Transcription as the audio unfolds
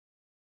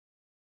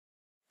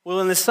Well,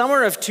 in the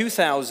summer of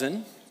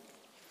 2000,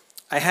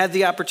 I had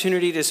the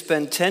opportunity to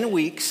spend 10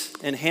 weeks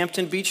in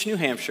Hampton Beach, New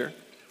Hampshire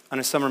on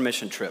a summer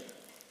mission trip.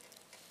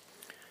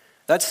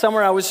 That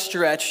summer I was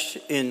stretched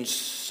in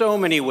so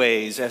many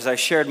ways as I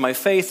shared my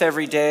faith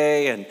every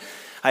day and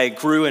I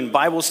grew in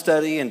Bible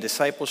study and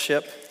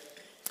discipleship.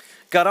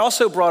 God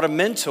also brought a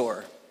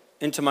mentor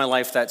into my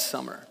life that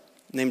summer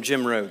named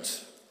Jim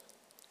Rhodes.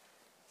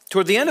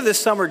 Toward the end of this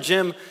summer,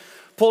 Jim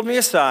pulled me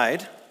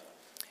aside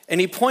and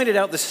he pointed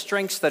out the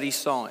strengths that he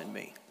saw in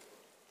me.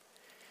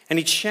 And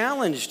he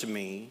challenged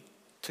me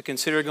to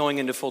consider going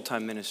into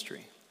full-time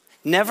ministry.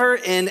 Never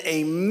in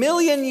a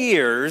million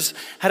years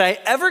had I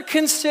ever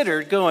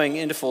considered going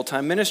into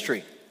full-time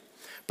ministry.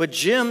 But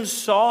Jim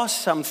saw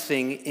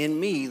something in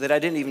me that I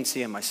didn't even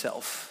see in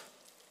myself.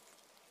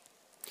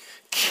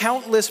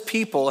 Countless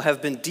people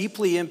have been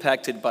deeply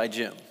impacted by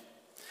Jim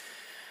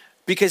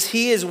because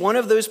he is one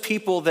of those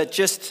people that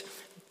just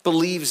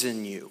believes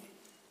in you.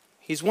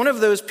 He's one of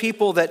those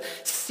people that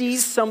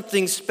sees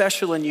something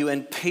special in you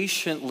and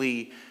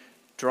patiently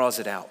draws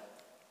it out.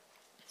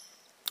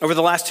 Over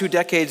the last 2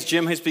 decades,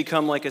 Jim has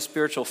become like a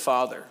spiritual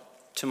father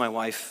to my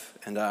wife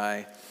and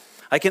I.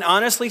 I can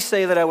honestly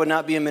say that I would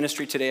not be in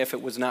ministry today if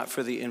it was not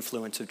for the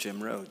influence of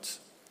Jim Rhodes.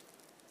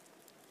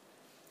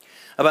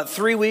 About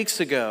 3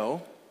 weeks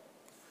ago,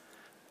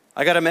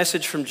 I got a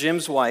message from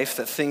Jim's wife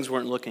that things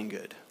weren't looking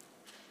good.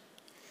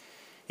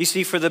 You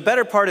see, for the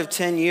better part of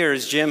 10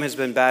 years, Jim has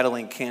been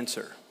battling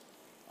cancer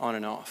on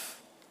and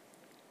off.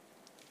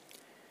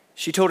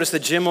 She told us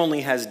that Jim only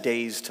has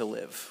days to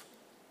live.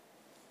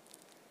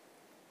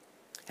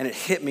 And it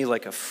hit me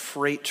like a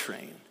freight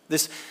train.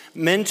 This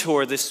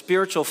mentor, this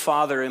spiritual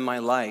father in my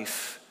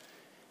life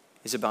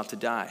is about to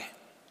die.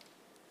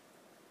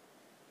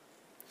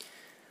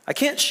 I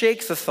can't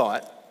shake the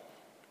thought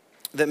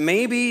that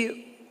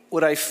maybe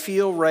what I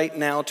feel right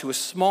now to a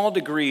small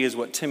degree is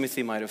what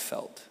Timothy might have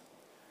felt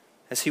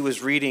as he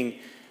was reading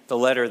the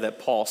letter that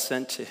Paul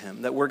sent to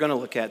him that we're going to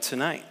look at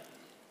tonight.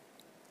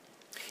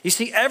 You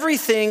see,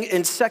 everything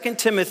in 2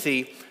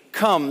 Timothy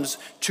comes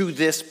to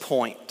this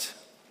point.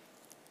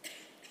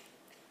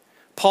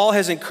 Paul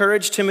has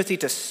encouraged Timothy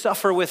to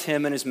suffer with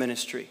him in his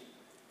ministry.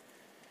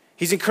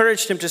 He's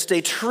encouraged him to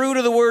stay true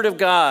to the word of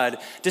God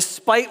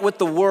despite what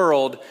the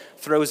world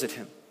throws at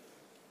him.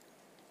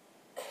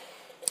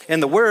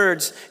 And the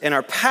words in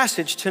our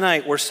passage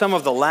tonight were some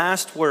of the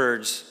last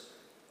words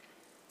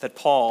that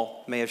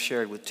Paul may have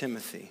shared with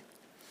Timothy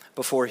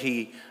before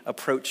he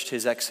approached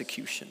his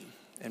execution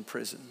in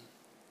prison.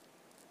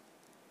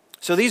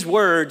 So these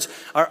words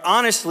are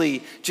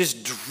honestly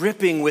just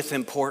dripping with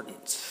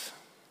importance.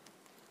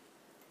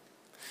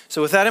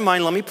 So with that in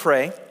mind, let me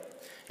pray,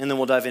 and then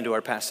we'll dive into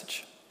our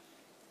passage.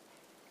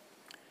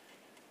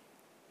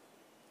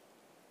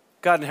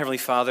 God and Heavenly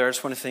Father, I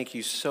just want to thank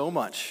you so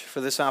much for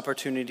this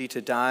opportunity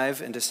to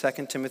dive into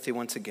 2 Timothy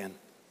once again.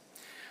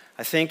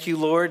 I thank you,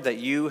 Lord, that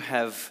you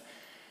have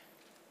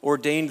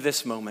ordained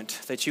this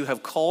moment, that you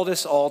have called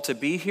us all to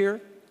be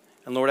here.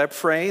 And Lord, I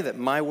pray that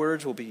my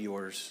words will be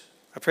yours.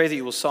 I pray that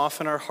you will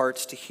soften our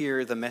hearts to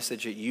hear the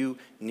message that you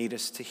need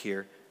us to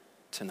hear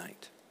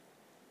tonight.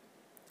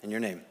 In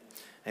your name,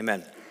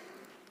 amen.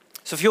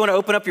 So if you want to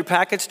open up your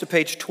packets to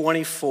page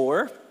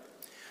 24,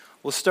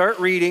 we'll start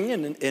reading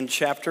in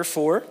chapter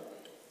 4,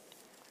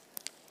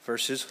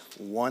 verses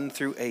 1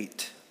 through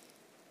 8.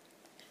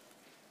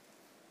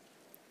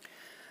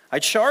 I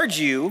charge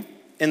you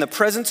in the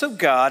presence of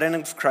God and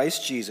of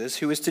Christ Jesus,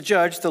 who is to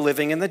judge the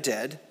living and the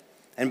dead,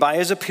 and by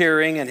his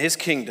appearing and his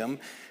kingdom,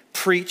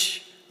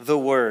 preach the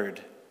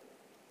word.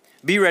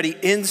 Be ready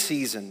in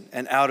season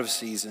and out of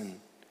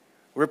season.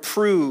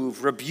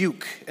 Reprove,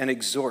 rebuke, and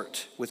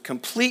exhort with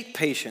complete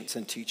patience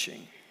and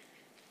teaching.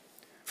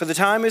 For the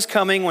time is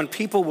coming when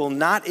people will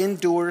not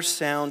endure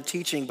sound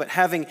teaching, but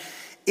having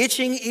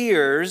itching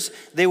ears,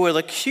 they will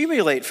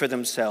accumulate for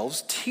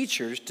themselves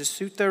teachers to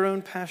suit their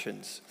own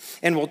passions,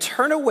 and will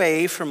turn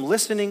away from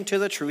listening to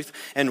the truth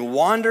and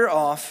wander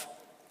off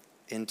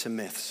into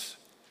myths.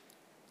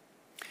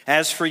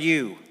 As for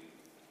you,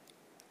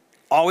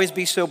 always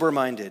be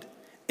sober-minded,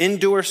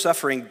 endure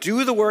suffering,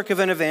 do the work of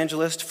an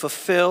evangelist,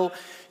 fulfill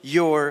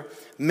your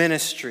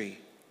ministry.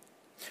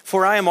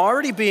 For I am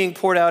already being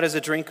poured out as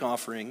a drink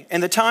offering,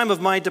 and the time of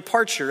my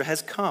departure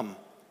has come.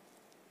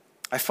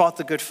 I fought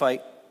the good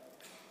fight.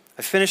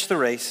 I finished the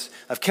race.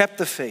 I've kept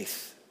the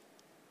faith.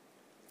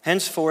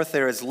 Henceforth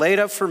there is laid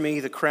up for me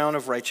the crown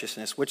of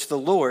righteousness, which the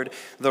Lord,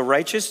 the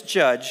righteous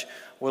judge,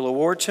 will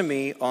award to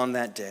me on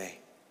that day.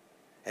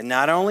 And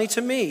not only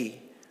to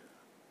me,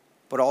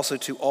 but also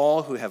to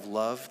all who have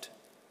loved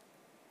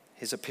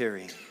his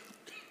appearing.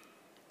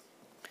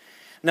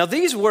 Now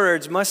these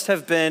words must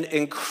have been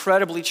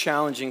incredibly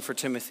challenging for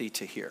Timothy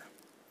to hear.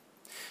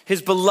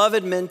 His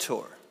beloved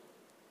mentor,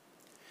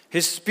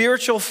 his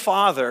spiritual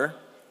father,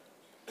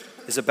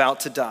 is about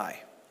to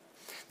die.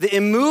 The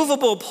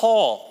immovable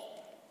Paul,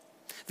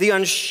 the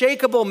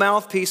unshakable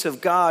mouthpiece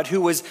of God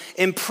who was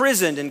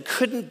imprisoned and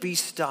couldn't be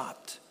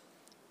stopped,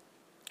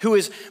 who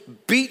was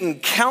beaten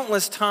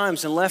countless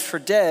times and left for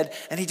dead,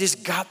 and he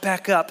just got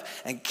back up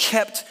and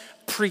kept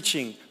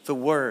preaching the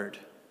word.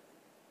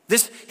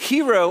 This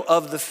hero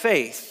of the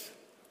faith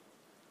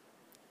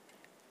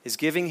is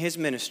giving his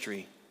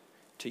ministry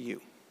to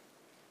you.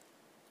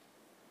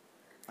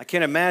 I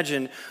can't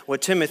imagine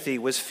what Timothy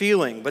was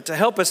feeling, but to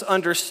help us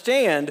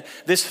understand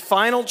this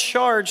final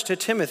charge to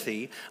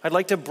Timothy, I'd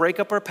like to break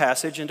up our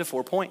passage into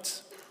 4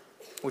 points,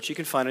 which you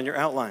can find on your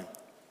outline.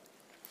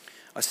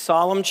 A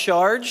solemn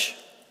charge,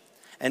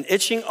 an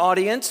itching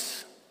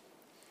audience,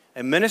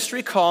 a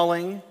ministry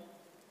calling,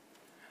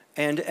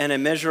 and an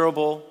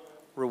immeasurable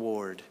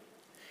reward.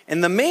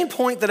 And the main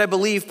point that I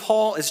believe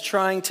Paul is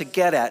trying to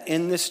get at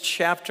in this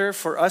chapter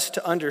for us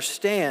to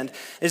understand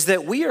is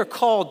that we are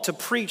called to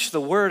preach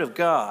the word of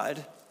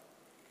God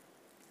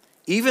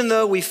even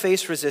though we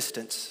face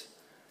resistance,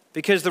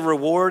 because the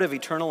reward of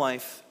eternal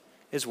life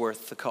is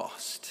worth the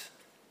cost.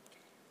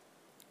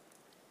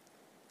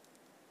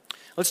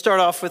 Let's start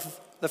off with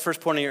the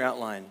first point of your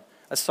outline,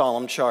 a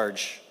solemn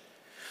charge.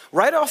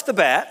 Right off the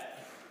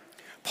bat,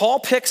 Paul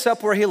picks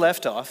up where he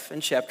left off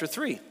in chapter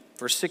 3.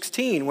 Verse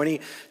 16, when he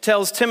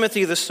tells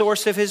Timothy the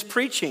source of his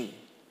preaching.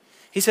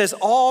 He says,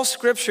 all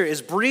scripture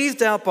is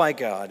breathed out by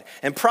God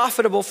and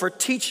profitable for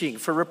teaching,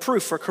 for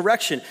reproof, for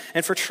correction,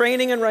 and for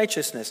training in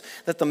righteousness,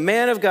 that the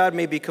man of God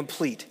may be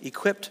complete,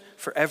 equipped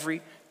for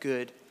every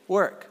good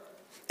work.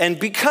 And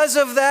because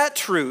of that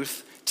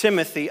truth,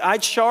 Timothy, I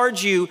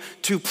charge you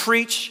to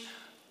preach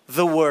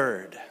the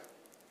word.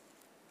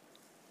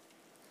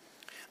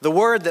 The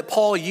word that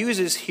Paul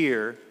uses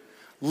here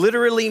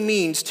literally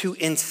means to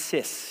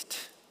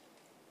insist.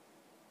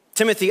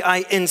 Timothy,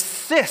 I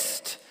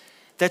insist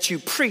that you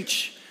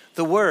preach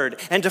the word.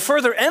 And to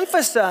further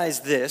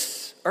emphasize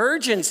this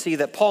urgency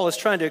that Paul is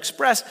trying to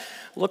express,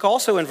 look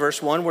also in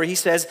verse 1 where he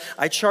says,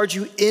 I charge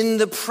you in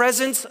the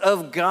presence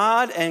of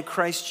God and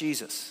Christ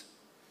Jesus.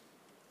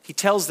 He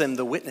tells them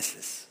the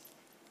witnesses.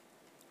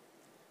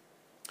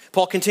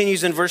 Paul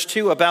continues in verse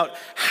 2 about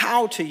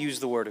how to use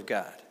the word of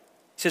God.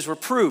 He says,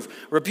 reprove,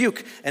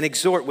 rebuke, and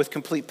exhort with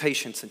complete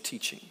patience and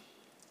teaching.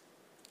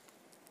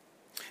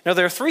 Now,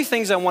 there are 3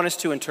 things I want us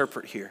to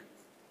interpret here.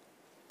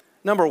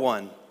 Number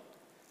 1,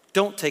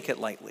 don't take it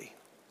lightly.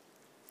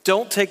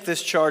 Don't take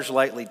this charge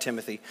lightly,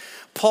 Timothy.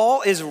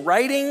 Paul is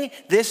writing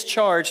this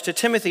charge to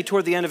Timothy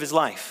toward the end of his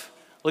life.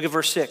 Look at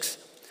verse 6.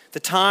 The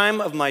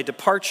time of my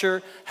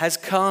departure has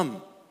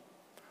come.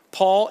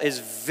 Paul is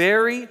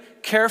very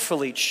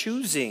carefully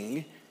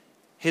choosing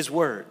his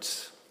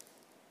words.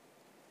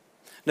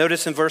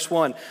 Notice in verse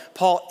 1,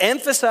 Paul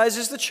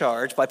emphasizes the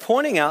charge by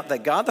pointing out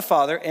that God the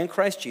Father and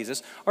Christ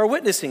Jesus are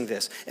witnessing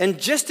this.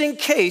 And just in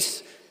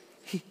case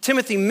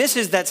Timothy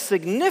misses that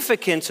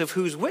significance of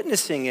who's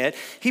witnessing it,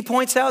 he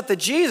points out that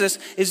Jesus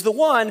is the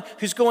one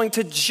who's going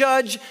to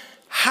judge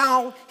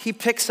how he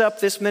picks up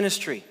this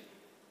ministry,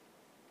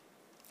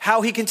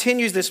 how he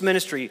continues this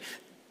ministry.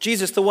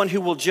 Jesus, the one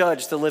who will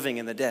judge the living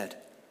and the dead.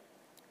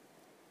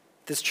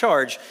 This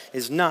charge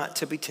is not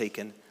to be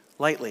taken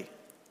lightly.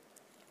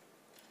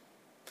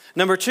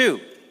 Number 2,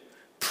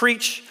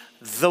 preach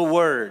the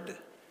word.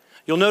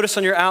 You'll notice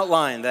on your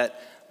outline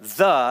that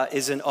the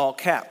is in all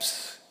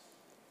caps.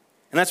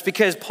 And that's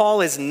because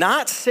Paul is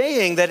not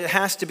saying that it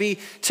has to be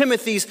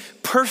Timothy's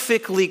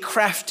perfectly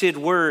crafted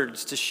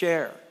words to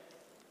share.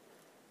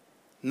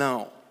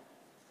 No.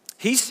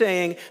 He's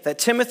saying that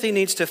Timothy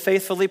needs to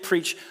faithfully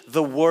preach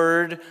the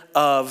word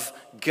of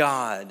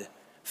God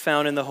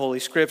found in the Holy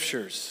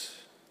Scriptures.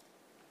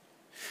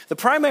 The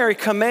primary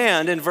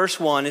command in verse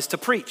 1 is to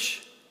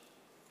preach.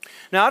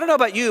 Now, I don't know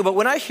about you, but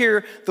when I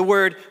hear the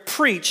word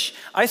preach,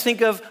 I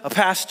think of a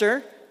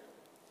pastor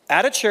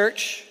at a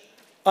church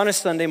on a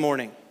Sunday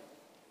morning.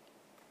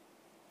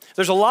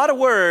 There's a lot of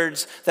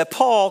words that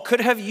Paul could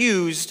have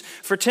used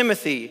for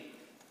Timothy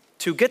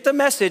to get the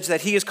message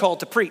that he is called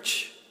to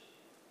preach.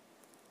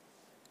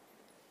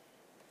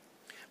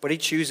 But he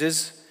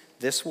chooses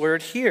this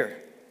word here.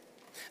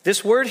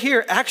 This word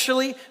here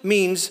actually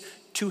means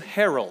to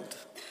herald.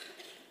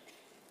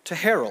 To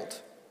herald.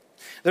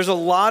 There's a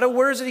lot of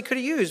words that he could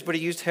have used, but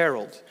he used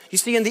herald. You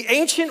see, in the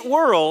ancient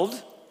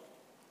world,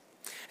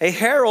 a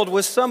herald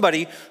was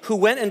somebody who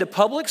went into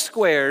public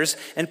squares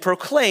and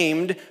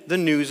proclaimed the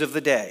news of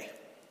the day.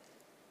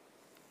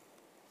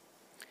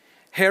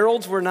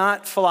 Heralds were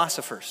not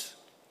philosophers.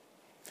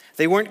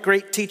 They weren't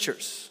great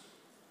teachers.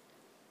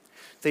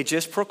 They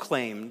just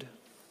proclaimed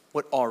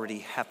what already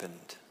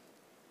happened.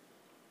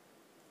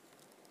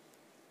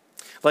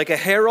 Like a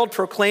herald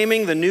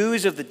proclaiming the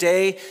news of the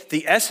day,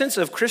 the essence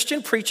of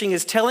Christian preaching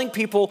is telling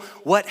people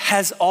what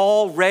has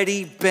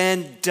already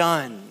been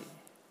done.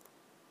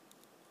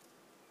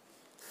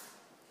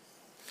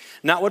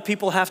 Not what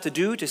people have to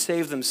do to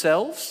save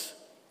themselves,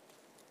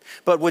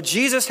 but what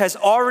Jesus has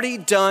already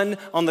done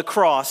on the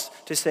cross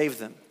to save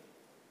them.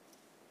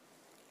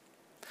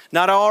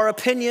 Not our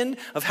opinion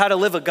of how to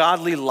live a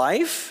godly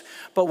life,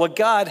 but what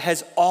God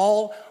has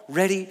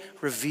already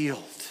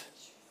revealed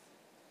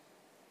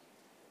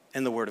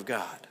in the Word of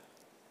God.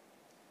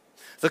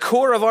 The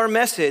core of our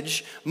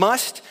message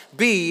must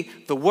be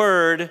the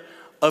Word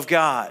of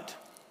God.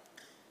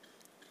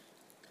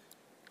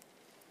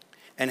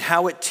 and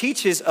how it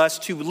teaches us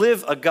to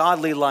live a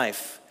godly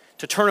life,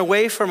 to turn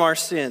away from our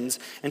sins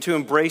and to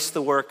embrace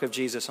the work of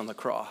Jesus on the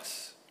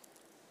cross.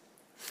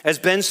 As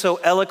Ben so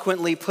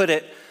eloquently put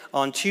it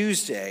on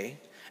Tuesday,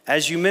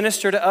 as you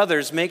minister to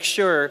others, make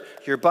sure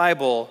your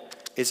Bible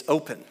is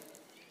open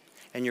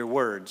and your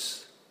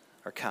words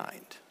are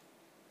kind.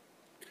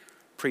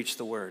 Preach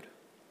the word.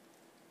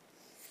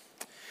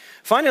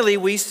 Finally,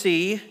 we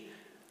see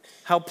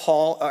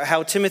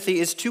how Timothy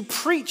is to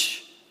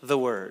preach the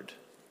word.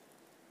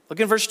 Look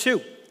in verse 2.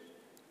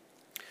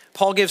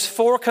 Paul gives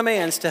 4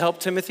 commands to help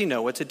Timothy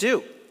know what to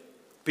do.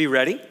 Be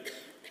ready,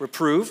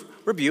 reprove,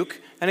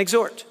 rebuke, and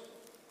exhort.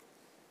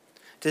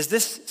 Does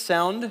this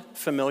sound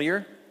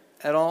familiar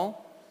at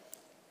all?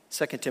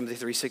 2 Timothy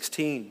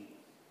 3:16.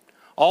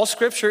 All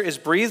scripture is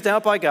breathed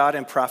out by God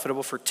and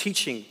profitable for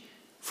teaching,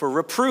 for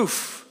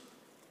reproof,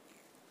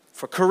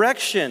 for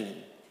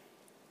correction,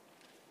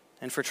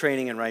 and for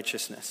training in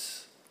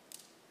righteousness.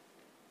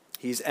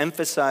 He's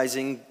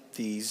emphasizing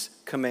these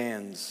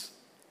commands.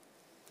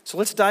 So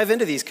let's dive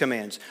into these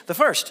commands. The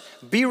first,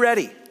 be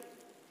ready.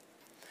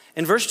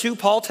 In verse 2,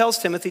 Paul tells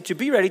Timothy to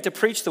be ready to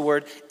preach the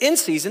word in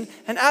season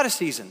and out of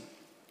season.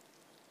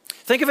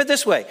 Think of it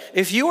this way.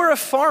 If you are a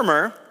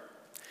farmer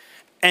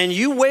and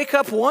you wake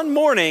up one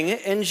morning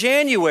in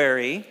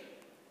January,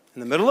 in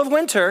the middle of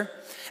winter,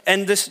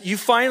 and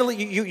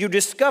you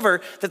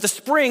discover that the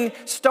spring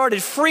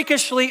started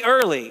freakishly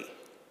early,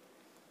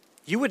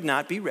 you would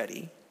not be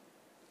ready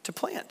to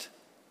plant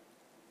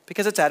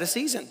because it's out of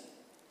season.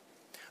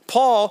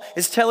 Paul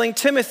is telling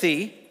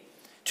Timothy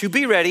to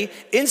be ready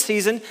in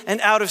season and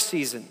out of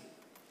season.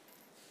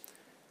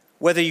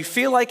 Whether you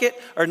feel like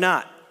it or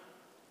not.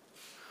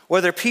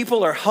 Whether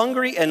people are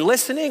hungry and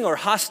listening or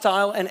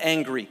hostile and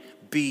angry,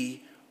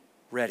 be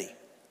ready.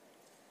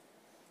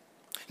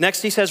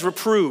 Next, he says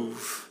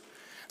reprove.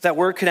 That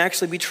word can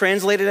actually be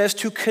translated as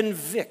to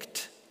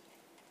convict.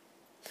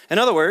 In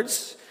other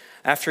words,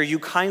 after you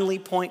kindly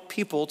point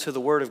people to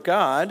the word of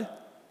God,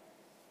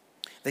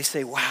 they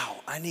say, wow,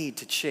 I need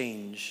to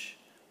change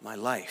my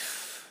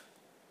life.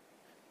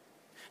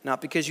 Not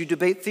because you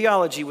debate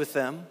theology with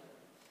them.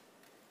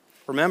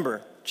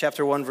 Remember,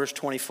 chapter 1, verse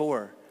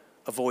 24,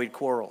 avoid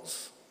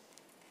quarrels.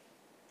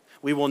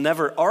 We will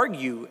never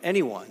argue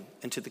anyone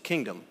into the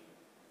kingdom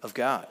of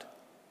God.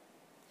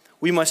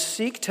 We must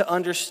seek to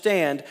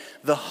understand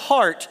the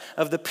heart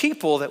of the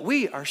people that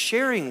we are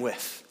sharing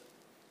with,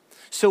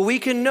 so we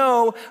can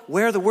know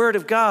where the word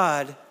of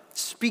God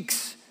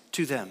speaks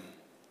to them,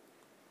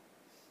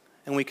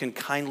 and we can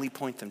kindly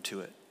point them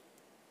to it.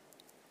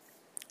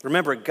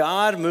 Remember,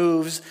 God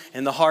moves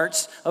in the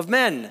hearts of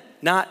men,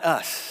 not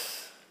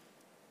us.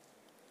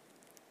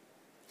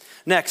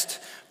 Next,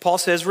 Paul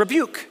says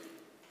rebuke.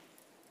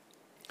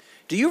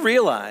 Do you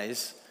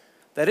realize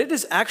that it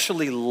is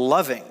actually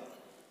loving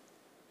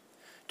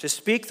to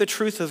speak the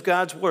truth of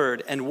God's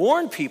word and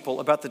warn people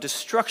about the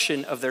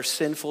destruction of their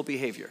sinful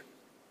behavior?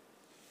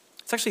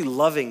 It's actually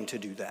loving to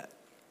do that.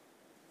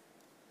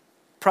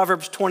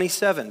 Proverbs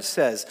 27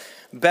 says,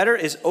 better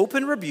is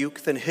open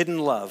rebuke than hidden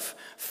love.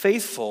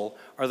 Faithful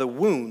are the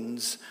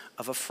wounds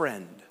of a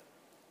friend.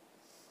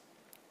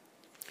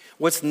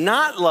 What's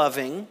not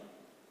loving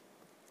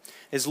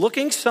is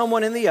looking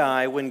someone in the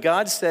eye when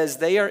God says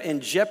they are in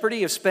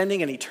jeopardy of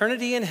spending an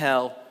eternity in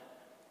hell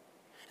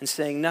and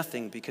saying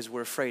nothing because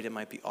we're afraid it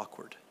might be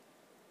awkward.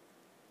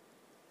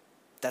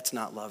 That's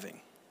not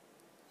loving.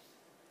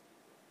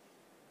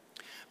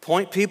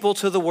 Point people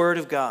to the word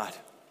of God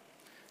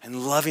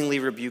and lovingly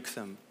rebuke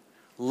them,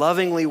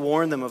 lovingly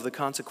warn them of the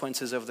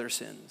consequences of their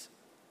sins.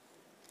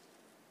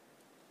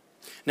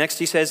 Next,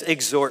 he says,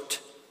 exhort,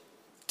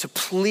 to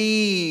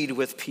plead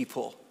with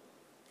people,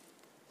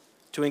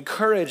 to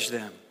encourage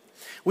them.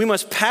 We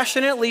must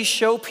passionately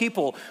show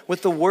people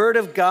what the word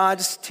of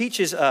God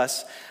teaches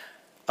us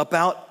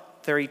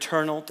about their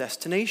eternal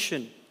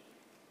destination.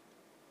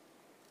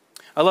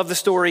 I love the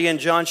story in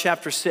John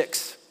chapter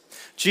 6.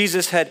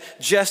 Jesus had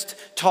just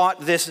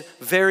taught this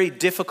very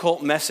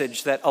difficult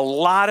message that a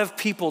lot of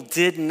people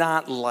did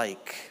not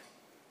like.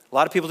 A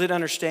lot of people didn't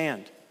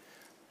understand.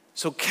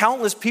 So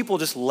countless people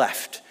just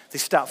left. They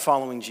stopped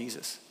following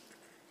Jesus.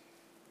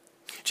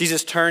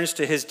 Jesus turns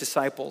to his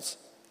disciples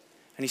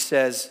and he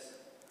says,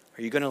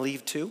 are you going to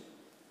leave too?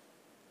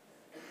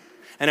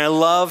 And I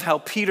love how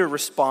Peter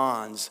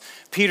responds.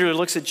 Peter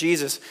looks at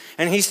Jesus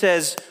and he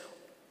says,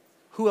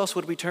 who else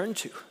would we turn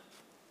to?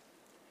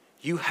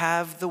 You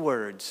have the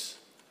words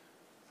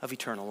of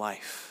eternal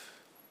life.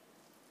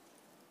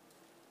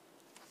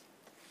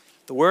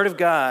 The word of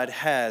God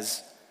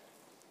has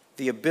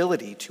the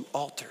ability to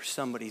alter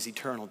somebody's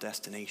eternal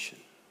destination.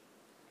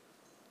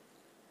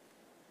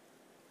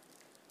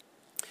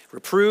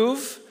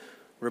 Reprove,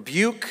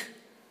 rebuke,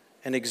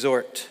 and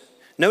exhort.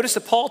 Notice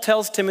that Paul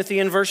tells Timothy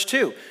in verse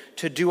 2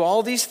 to do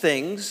all these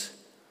things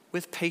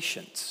with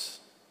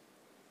patience.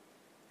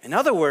 In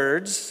other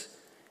words,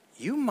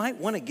 you might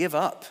want to give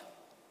up.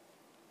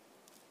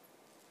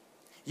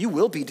 You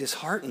will be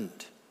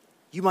disheartened.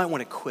 You might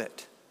want to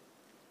quit.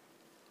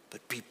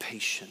 But be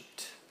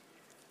patient.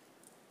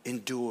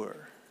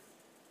 Endure.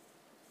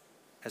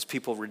 as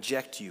people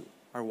reject you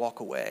or walk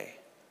away,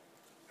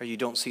 or you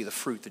don't see the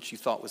fruit that you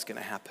thought was going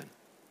to happen.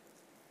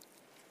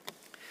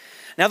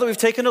 Now that we've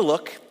taken a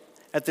look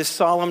at this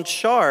solemn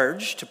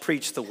charge to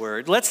preach the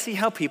word, let's see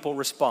how people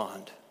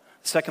respond.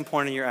 The second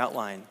point in your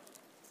outline,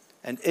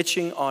 an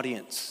itching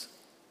audience.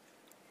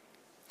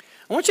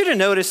 I want you to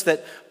notice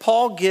that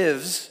Paul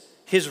gives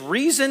his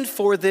reason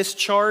for this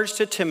charge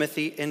to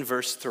Timothy in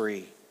verse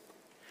 3.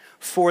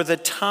 For the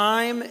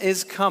time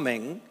is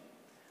coming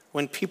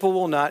when people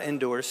will not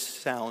endure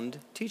sound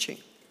teaching.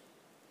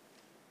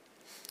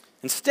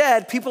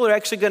 Instead, people are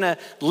actually going to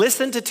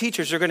listen to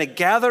teachers. They're going to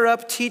gather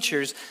up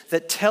teachers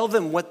that tell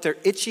them what their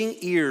itching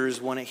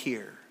ears want to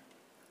hear.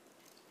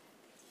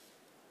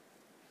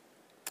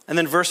 And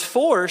then verse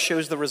 4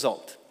 shows the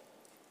result.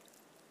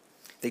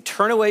 They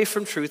turn away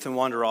from truth and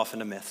wander off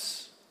into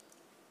myths.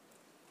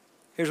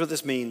 Here's what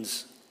this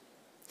means.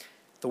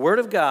 The word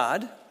of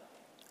God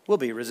will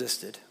be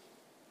resisted.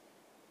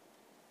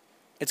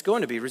 It's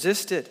going to be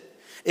resisted.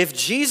 If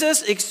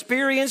Jesus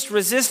experienced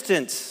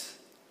resistance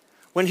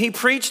when he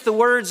preached the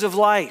words of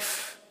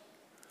life,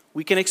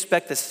 we can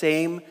expect the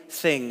same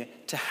thing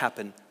to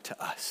happen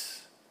to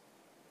us.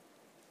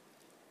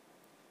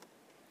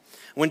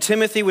 When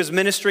Timothy was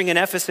ministering in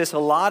Ephesus, a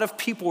lot of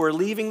people were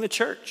leaving the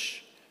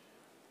church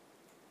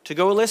to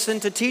go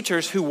listen to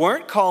teachers who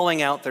weren't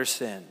calling out their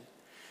sin,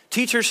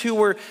 teachers who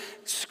were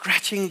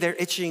scratching their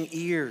itching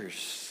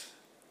ears.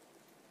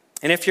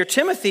 And if you're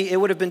Timothy,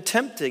 it would have been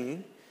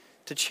tempting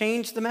to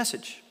change the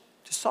message,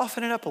 to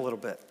soften it up a little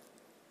bit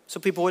so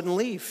people wouldn't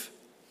leave.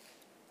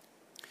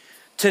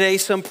 Today,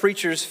 some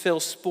preachers fill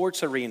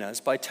sports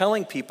arenas by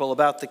telling people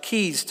about the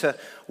keys to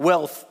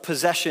wealth,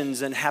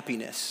 possessions, and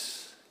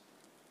happiness.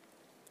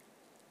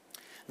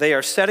 They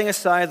are setting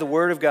aside the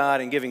word of God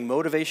and giving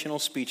motivational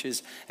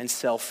speeches and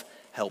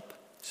self-help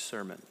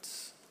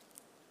sermons.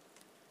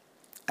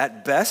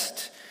 At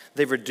best,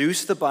 they've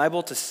reduced the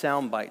Bible to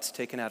sound bites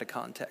taken out of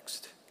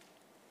context.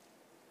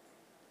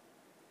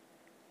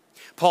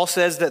 Paul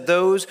says that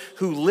those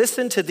who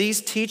listen to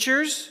these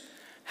teachers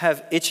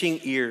have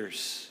itching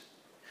ears.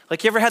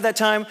 Like, you ever had that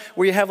time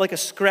where you have like a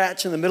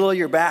scratch in the middle of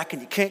your back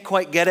and you can't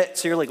quite get it,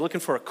 so you're like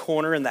looking for a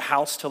corner in the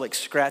house to like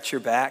scratch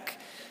your back,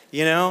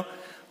 you know?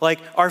 Like,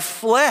 our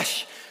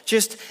flesh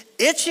just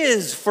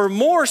itches for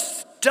more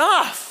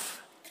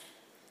stuff,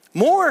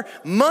 more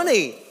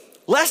money,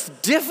 less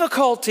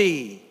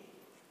difficulty.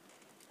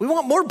 We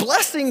want more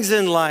blessings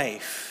in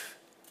life.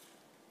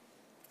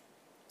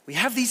 We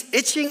have these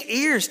itching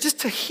ears just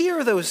to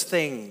hear those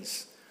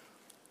things.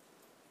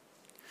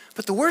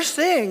 But the worst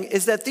thing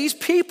is that these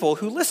people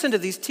who listen to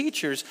these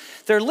teachers,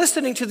 they're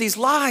listening to these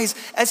lies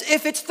as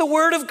if it's the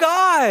word of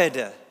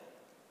God,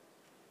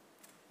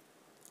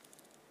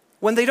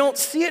 when they don't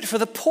see it for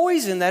the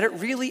poison that it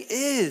really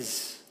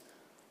is.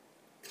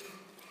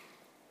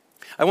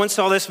 I once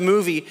saw this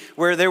movie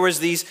where there was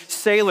these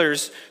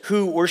sailors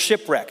who were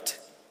shipwrecked.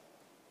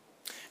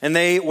 And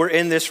they were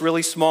in this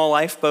really small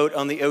lifeboat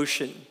on the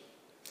ocean.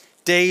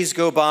 Days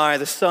go by,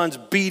 the sun's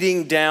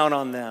beating down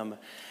on them.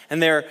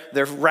 And their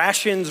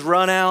rations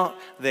run out,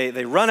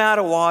 they run out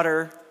of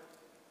water.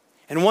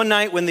 And one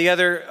night when the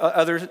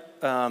other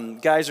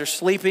guys are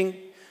sleeping,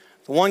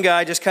 the one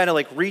guy just kind of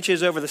like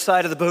reaches over the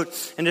side of the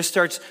boat and just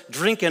starts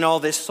drinking all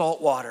this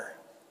salt water.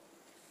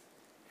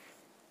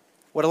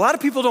 What a lot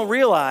of people don't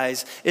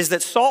realize is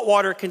that salt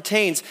water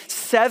contains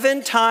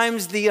 7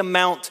 times the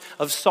amount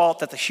of salt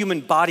that the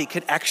human body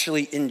could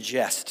actually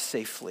ingest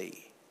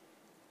safely.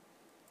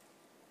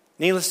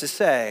 Needless to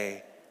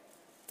say,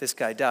 this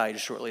guy died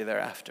shortly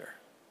thereafter.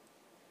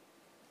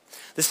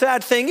 The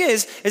sad thing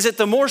is that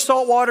the more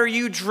salt water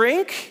you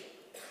drink,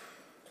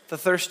 the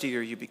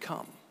thirstier you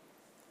become.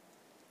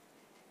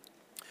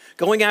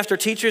 Going after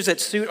teachers that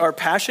suit our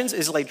passions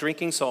is like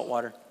drinking salt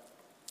water.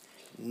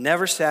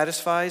 Never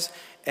satisfies,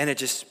 and it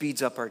just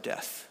speeds up our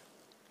death.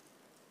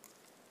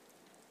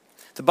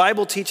 The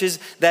Bible teaches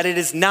that it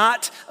is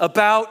not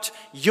about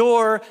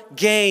your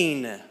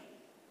gain.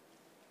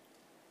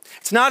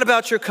 It's not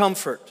about your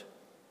comfort.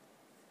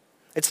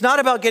 It's not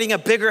about getting a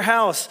bigger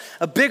house,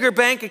 a bigger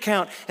bank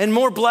account, and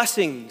more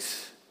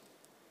blessings.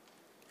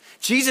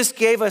 Jesus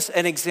gave us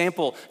an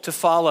example to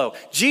follow.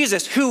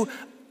 Jesus, who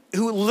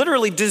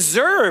literally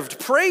deserved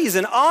praise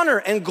and honor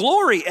and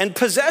glory and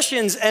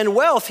possessions and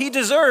wealth. He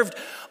deserved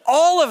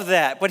all of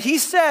that. But he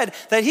said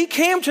that he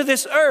came to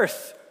this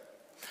earth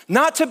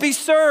not to be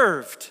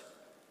served,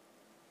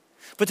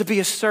 but to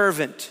be a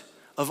servant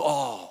of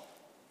all.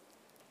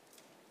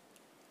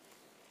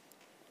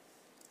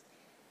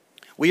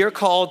 We are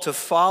called to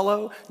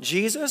follow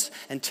Jesus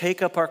and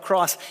take up our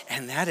cross,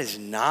 and that is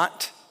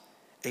not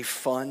a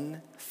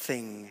fun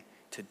thing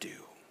to do.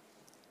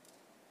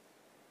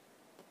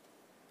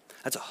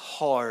 That's a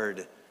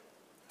hard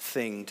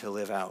thing to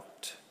live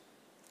out.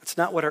 It's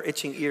not what our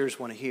itching ears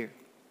want to hear.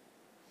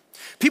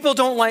 People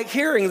don't like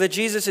hearing that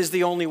Jesus is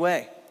the only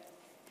way.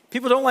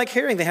 People don't like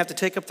hearing they have to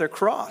take up their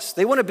cross.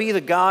 They want to be the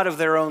God of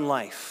their own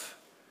life.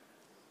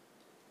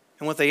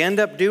 And what they end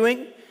up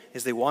doing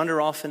is they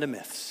wander off into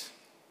myths.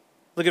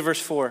 Look at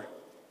verse 4.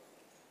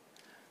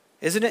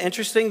 Isn't it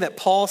interesting that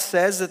Paul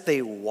says that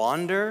they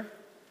wander?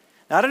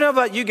 Now, I don't know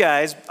about you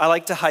guys. I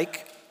like to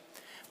hike.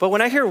 But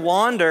when I hear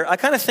wander, I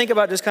kind of think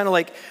about just kind of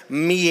like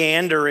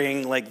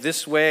meandering, like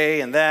this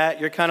way and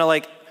that. You're kind of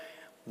like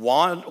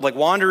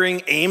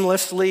wandering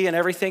aimlessly and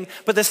everything.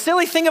 But the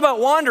silly thing about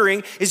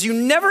wandering is you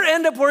never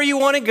end up where you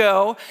want to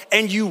go,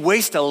 and you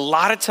waste a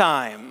lot of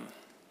time.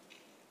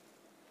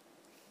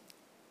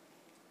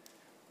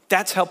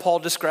 That's how Paul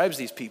describes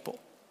these people.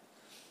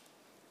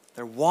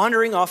 They're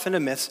wandering off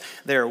into myths.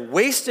 They're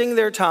wasting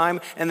their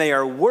time, and they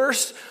are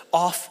worse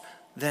off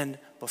than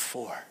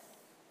before.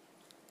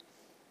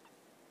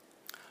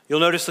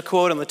 You'll notice the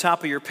quote on the top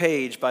of your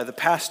page by the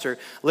pastor,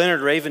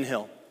 Leonard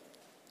Ravenhill.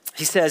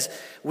 He says,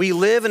 "We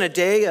live in a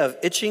day of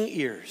itching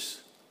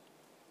ears,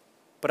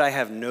 but I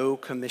have no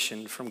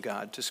commission from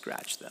God to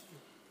scratch them."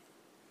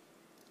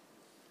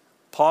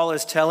 Paul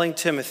is telling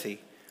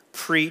Timothy,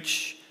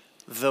 preach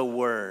the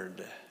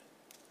word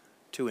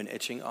to an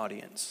itching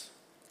audience.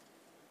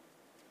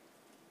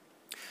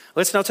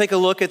 Let's now take a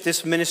look at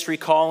this ministry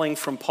calling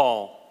from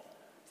Paul,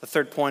 the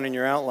third point in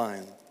your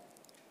outline.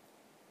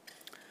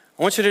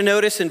 I want you to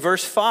notice in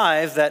verse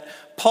 5 that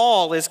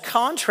Paul is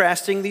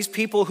contrasting these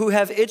people who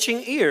have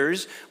itching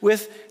ears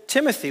with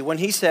Timothy when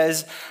he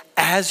says,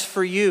 "As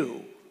for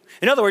you."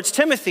 In other words,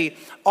 Timothy,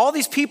 all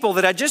these people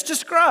that I just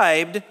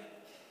described,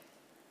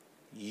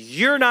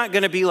 you're not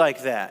going to be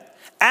like that.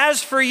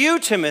 As for you,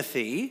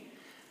 Timothy,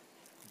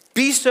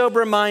 be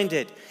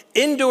sober-minded,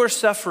 endure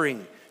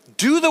suffering,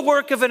 do the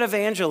work of an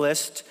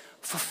evangelist,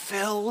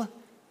 fulfill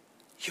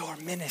your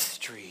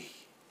ministry.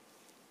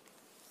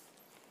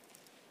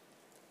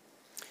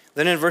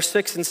 Then in verse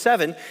 6 and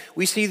 7,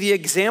 we see the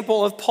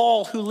example of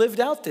Paul who lived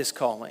out this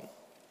calling.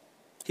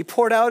 He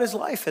poured out his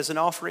life as an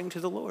offering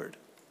to the Lord.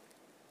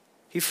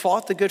 He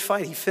fought the good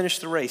fight. He finished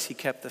the race. He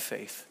kept the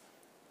faith.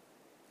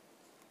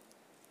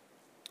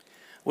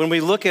 When we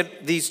look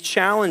at these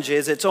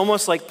challenges, it's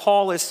almost like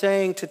Paul is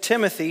saying to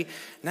Timothy,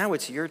 now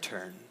it's your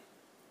turn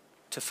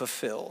to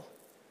fulfill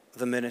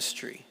the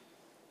ministry.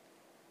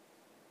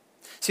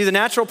 See, the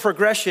natural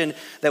progression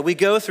that we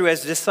go through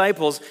as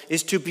disciples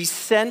is to be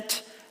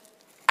sent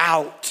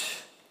out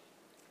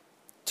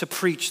to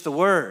preach the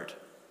word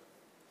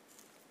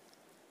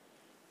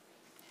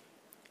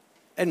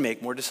and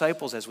make more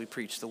disciples as we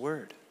preach the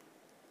word.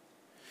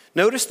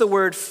 Notice the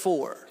word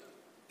 "for"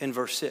 in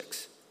verse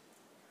 6.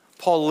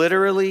 Paul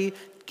literally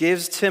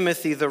gives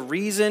Timothy the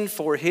reason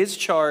for his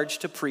charge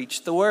to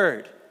preach the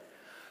word.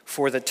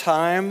 For the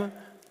time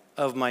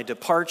of my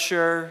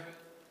departure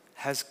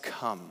has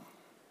come.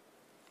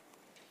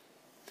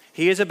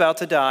 He is about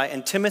to die,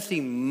 and Timothy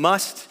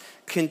must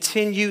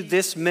continue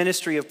this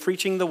ministry of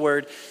preaching the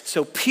word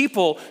so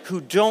people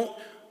who don't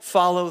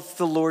follow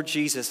the Lord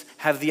Jesus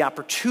have the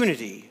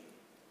opportunity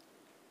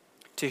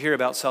to hear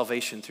about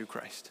salvation through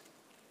Christ.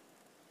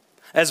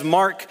 As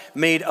Mark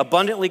made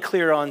abundantly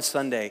clear on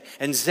Sunday,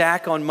 and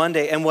Zach on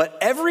Monday, and what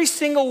every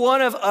single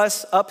one of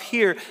us up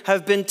here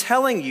have been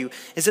telling you,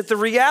 is that the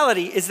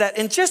reality is that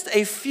in just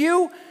a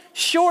few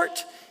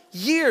short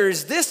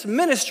years, this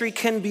ministry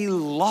can be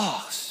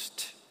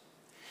lost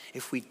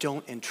if we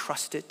don't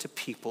entrust it to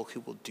people who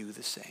will do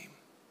the same.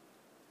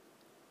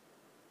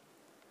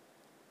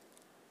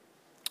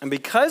 And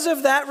because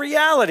of that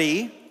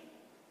reality,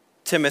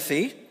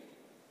 Timothy,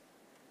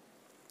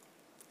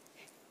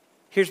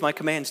 here's my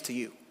commands to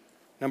you.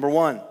 Number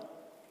 1,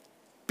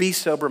 be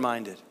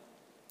sober-minded.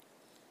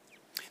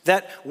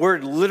 That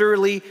word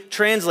literally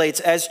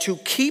translates as to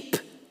keep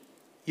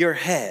your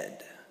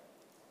head.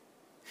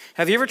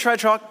 Have you ever tried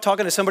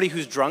talking to somebody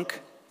who's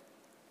drunk?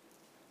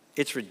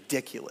 It's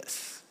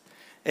ridiculous.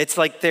 It's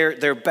like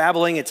they're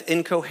babbling, it's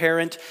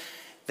incoherent.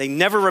 They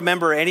never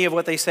remember any of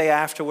what they say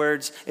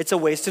afterwards. It's a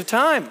waste of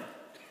time.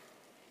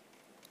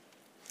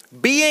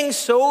 Being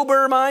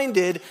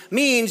sober-minded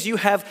means you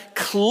have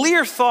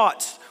clear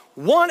thoughts,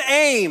 one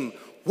aim,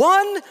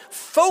 one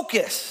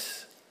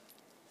focus.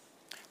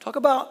 Talk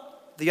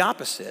about the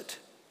opposite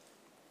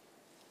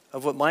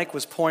of what Mike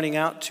was pointing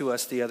out to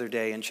us the other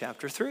day in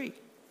chapter 3.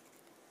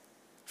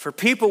 For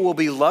people will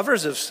be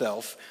lovers of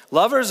self,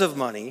 lovers of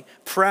money,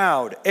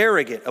 proud,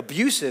 arrogant,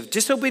 abusive,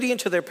 disobedient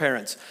to their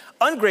parents,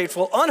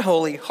 ungrateful,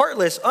 unholy,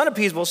 heartless,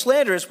 unappeasable,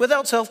 slanderous,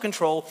 without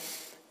self-control,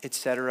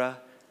 etc.,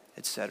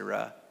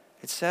 etc.,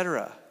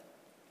 etc.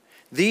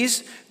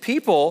 These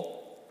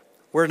people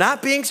were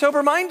not being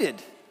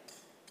sober-minded.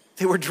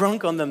 They were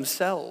drunk on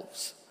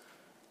themselves.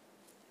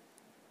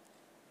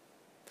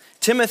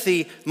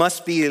 Timothy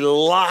must be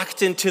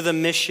locked into the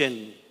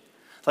mission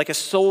like a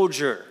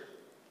soldier.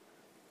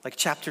 Like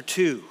chapter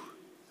 2,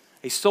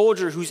 a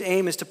soldier whose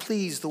aim is to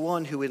please the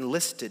one who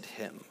enlisted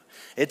him.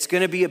 It's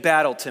going to be a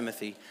battle,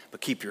 Timothy,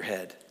 but keep your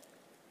head.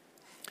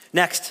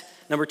 Next,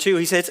 number 2,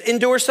 he says,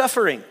 endure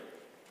suffering.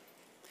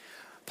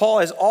 Paul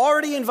has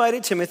already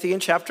invited Timothy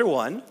in chapter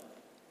 1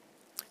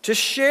 to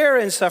share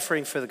in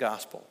suffering for the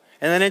gospel.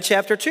 And then in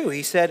chapter 2,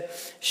 he said,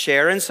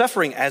 share in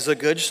suffering as a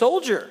good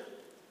soldier.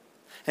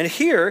 And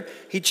here,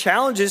 he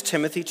challenges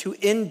Timothy to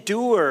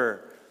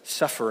endure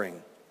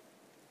suffering.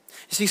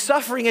 You see,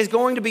 suffering is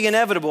going to be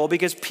inevitable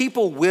because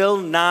people will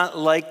not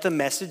like the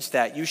message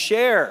that you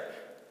share.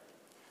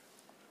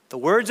 The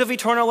words of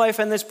eternal life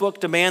in this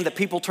book demand that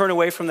people turn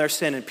away from their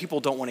sin, and people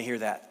don't want to hear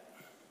that.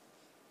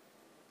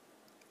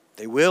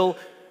 They will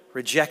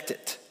reject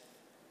it.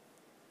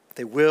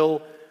 They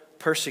will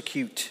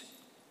persecute.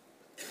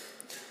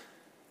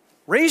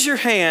 Raise your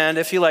hand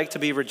if you like to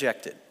be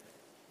rejected.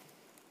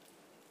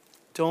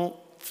 Don't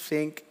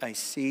think I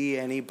see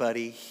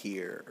anybody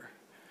here.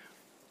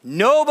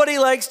 Nobody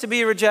likes to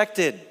be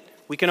rejected.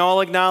 We can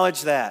all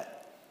acknowledge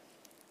that.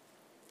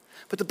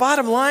 But the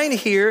bottom line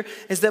here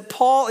is that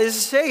Paul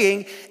is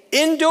saying,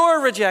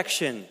 endure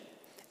rejection,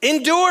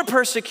 endure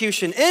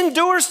persecution,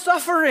 endure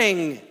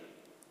suffering.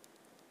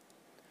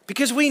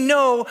 Because we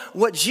know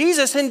what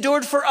Jesus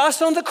endured for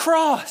us on the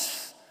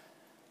cross.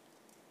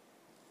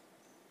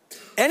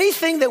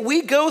 Anything that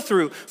we go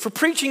through for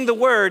preaching the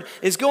word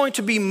is going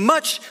to be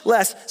much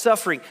less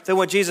suffering than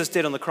what Jesus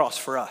did on the cross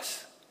for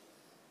us.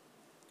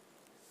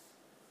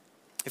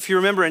 If you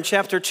remember in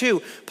chapter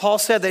 2, Paul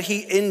said that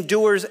he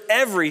endures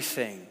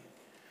everything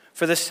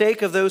for the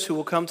sake of those who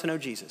will come to know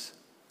Jesus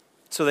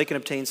so they can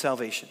obtain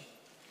salvation.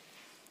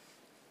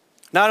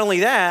 Not only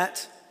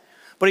that,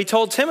 but he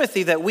told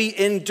Timothy that we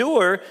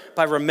endure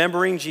by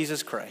remembering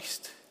Jesus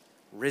Christ,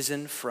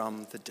 risen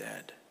from the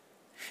dead.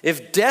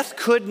 If death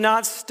could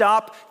not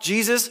stop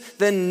Jesus,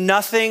 then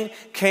nothing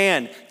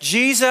can.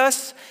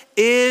 Jesus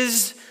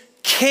is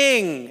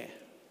King.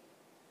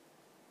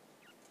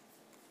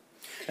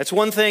 That's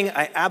one thing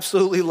I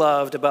absolutely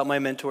loved about my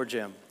mentor,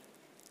 Jim.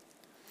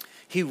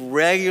 He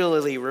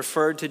regularly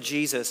referred to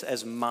Jesus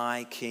as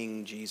my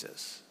King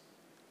Jesus.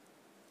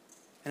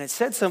 And it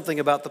said something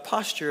about the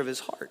posture of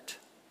his heart.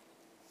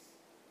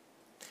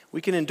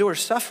 We can endure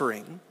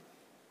suffering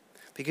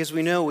because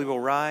we know we will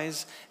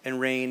rise and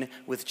reign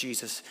with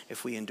Jesus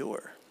if we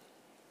endure.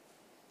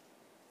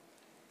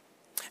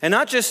 And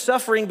not just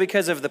suffering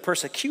because of the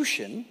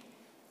persecution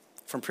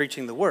from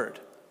preaching the word,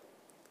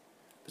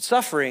 but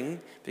suffering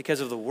because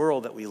of the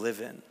world that we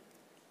live in.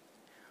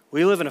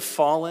 We live in a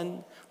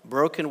fallen,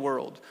 broken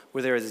world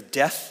where there is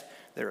death,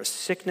 there is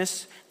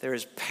sickness, there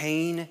is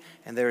pain,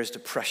 and there is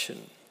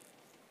depression.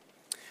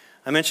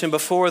 I mentioned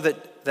before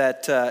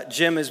that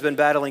Jim has been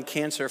battling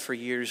cancer for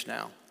years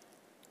now.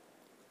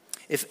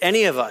 If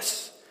any of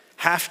us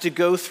have to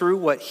go through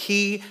what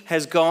he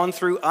has gone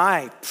through,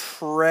 I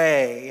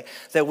pray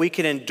that we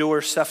can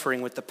endure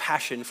suffering with the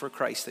passion for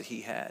Christ that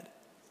he had.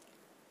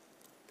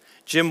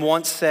 Jim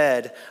once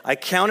said, "I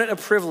count it a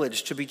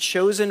privilege to be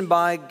chosen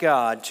by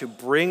God to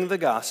bring the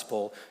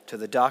gospel to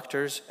the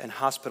doctors and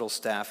hospital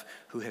staff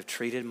who have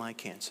treated my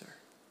cancer."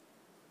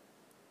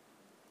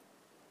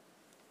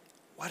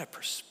 What a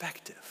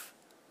perspective.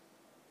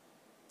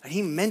 And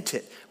he meant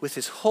it with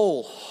his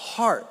whole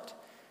heart.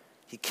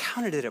 He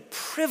counted it a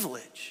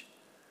privilege.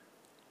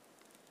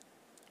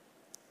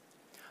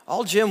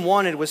 All Jim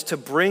wanted was to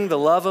bring the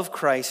love of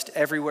Christ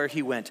everywhere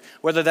he went,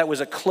 whether that was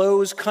a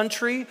closed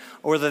country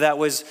or whether that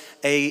was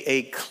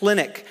a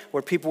clinic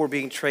where people were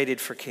being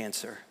treated for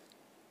cancer.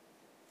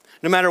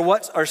 No matter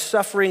what our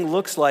suffering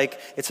looks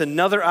like, it's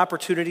another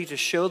opportunity to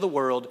show the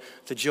world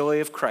the joy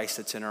of Christ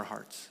that's in our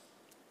hearts.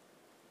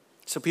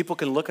 So people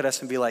can look at us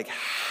and be like,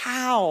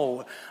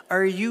 how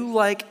are you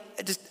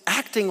just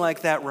acting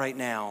like that right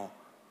now?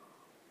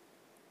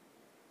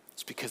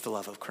 It's because of the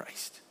love of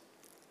Christ.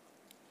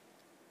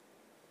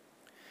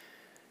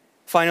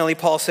 Finally,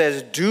 Paul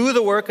says, do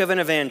the work of an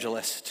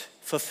evangelist,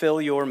 fulfill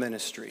your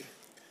ministry.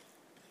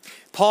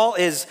 Paul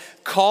is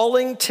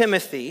calling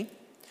Timothy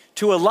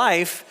to a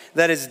life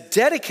that is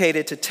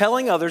dedicated to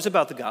telling others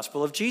about the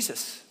gospel of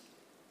Jesus.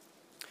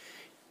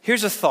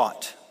 Here's a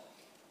thought.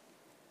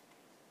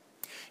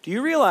 Do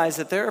you realize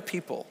that there are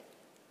people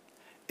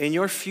in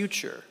your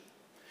future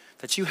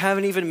that you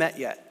haven't even met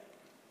yet,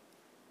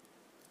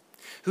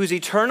 whose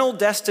eternal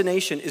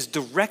destination is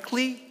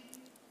directly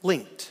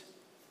linked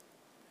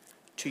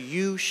to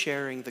you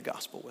sharing the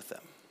gospel with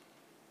them?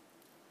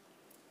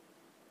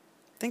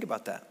 Think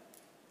about that.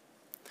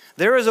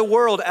 There is a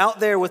world out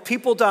there with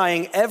people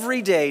dying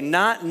every day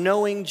not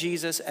knowing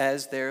Jesus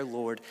as their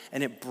Lord,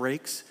 and it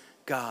breaks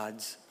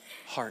God's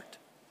heart.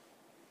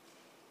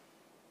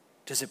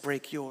 Does it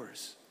break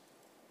yours?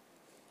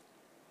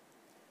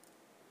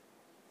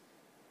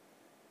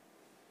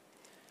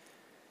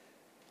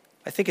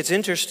 I think it's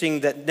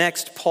interesting that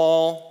next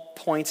Paul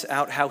points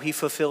out how he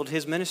fulfilled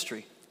his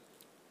ministry.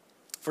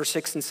 Verse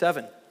 6 and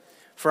 7.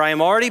 For I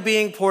am already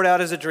being poured out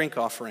as a drink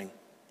offering,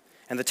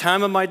 and the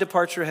time of my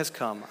departure has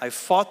come. I've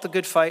fought the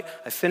good fight,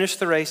 I've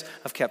finished the race,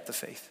 I've kept the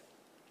faith.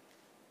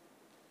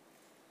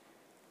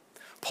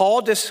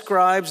 Paul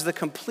describes the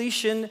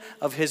completion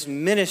of his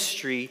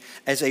ministry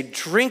as a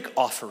drink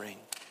offering.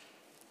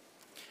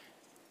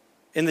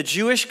 In the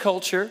Jewish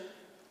culture,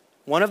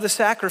 one of the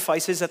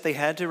sacrifices that they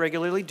had to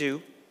regularly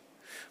do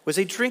was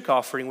a drink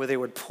offering where they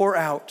would pour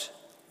out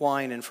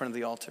wine in front of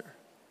the altar.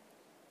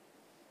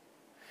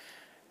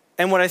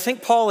 And what I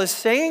think Paul is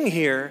saying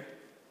here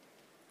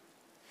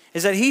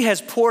is that he has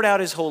poured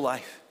out his whole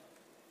life.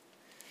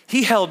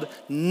 He held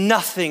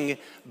nothing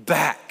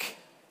back.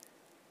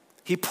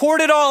 He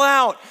poured it all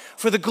out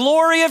for the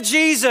glory of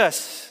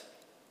Jesus.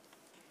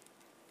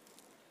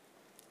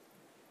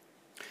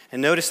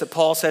 And notice that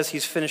Paul says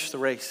he's finished the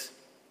race.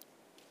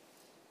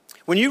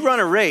 When you run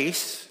a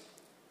race,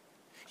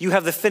 you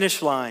have the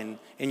finish line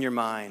in your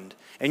mind.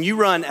 And you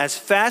run as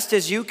fast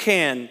as you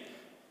can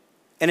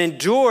and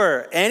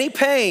endure any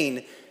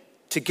pain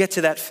to get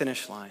to that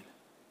finish line.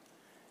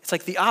 It's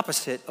like the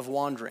opposite of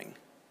wandering.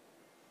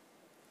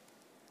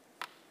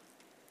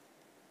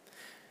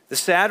 The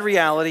sad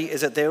reality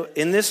is that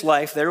in this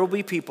life, there will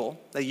be people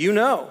that you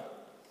know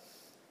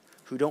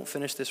who don't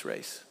finish this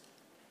race,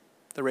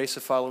 the race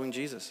of following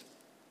Jesus.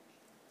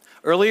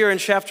 Earlier in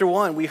chapter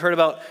 1, we heard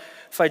about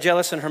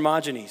Phygelus and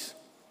Hermogenes.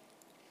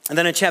 And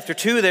then in chapter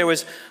 2, there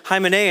was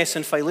Hymenaeus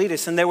and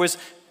Philetus, and there was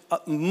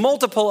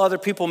multiple other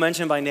people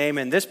mentioned by name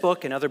in this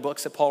book and other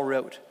books that Paul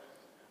wrote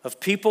of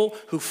people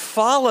who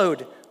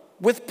followed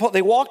with Paul.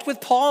 They walked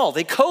with Paul.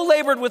 They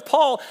co-labored with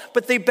Paul,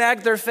 but they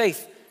bagged their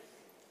faith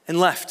and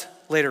left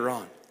later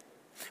on.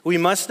 We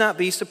must not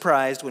be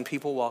surprised when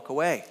people walk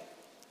away.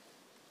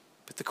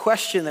 But the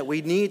question that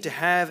we need to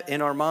have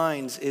in our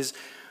minds is,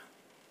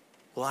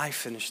 will I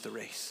finish the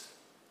race?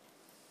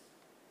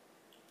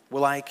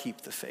 Will I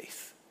keep the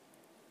faith?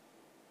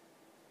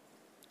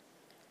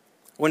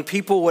 When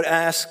people would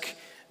ask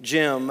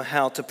Jim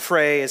how to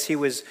pray as he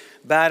was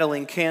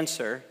battling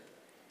cancer,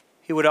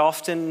 he would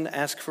often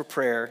ask for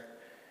prayer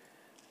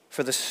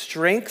for the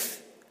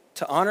strength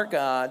to honor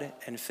God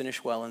and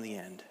finish well in the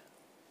end.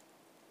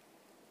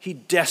 He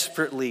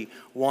desperately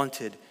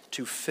wanted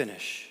to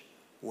finish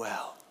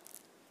well.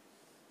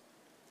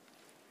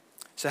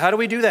 So how do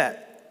we do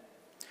that?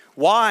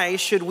 Why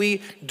should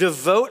we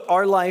devote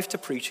our life to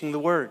preaching the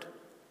word?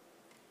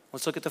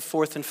 Let's look at the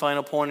fourth and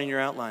final point in your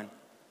outline.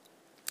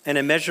 An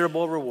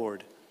immeasurable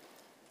reward.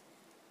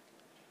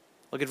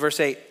 Look at verse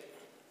 8.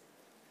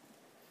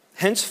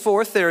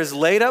 Henceforth there is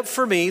laid up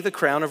for me the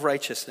crown of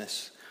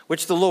righteousness,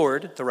 which the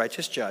Lord, the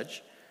righteous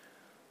judge,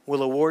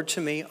 will award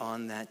to me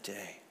on that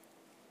day.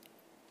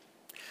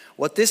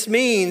 What this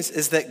means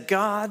is that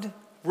God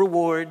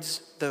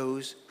rewards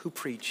those who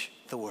preach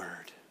the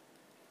word.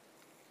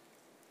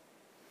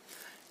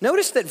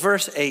 Notice that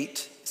verse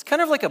 8 is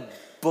kind of like a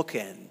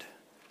bookend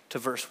to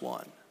verse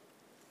 1.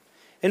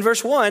 In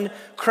verse 1,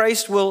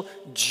 Christ will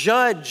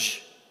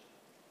judge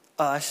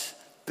us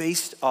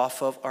based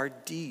off of our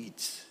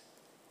deeds.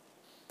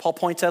 Paul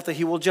points out that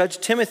he will judge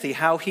Timothy,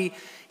 how he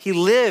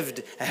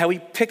lived, and how he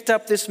picked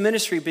up this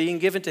ministry being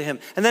given to him.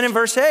 And then in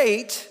verse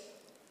 8,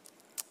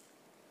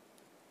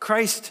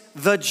 Christ,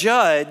 the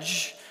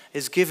judge,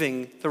 is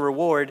giving the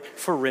reward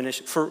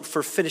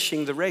for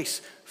finishing the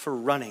race, for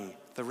running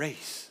the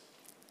race.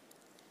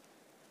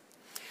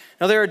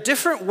 Now, there are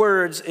different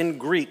words in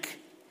Greek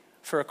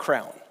for a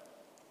crown.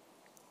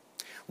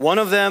 One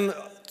of them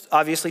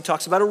obviously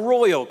talks about a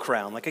royal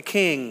crown, like a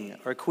king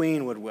or a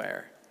queen would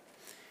wear.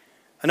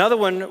 Another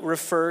one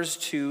refers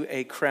to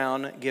a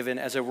crown given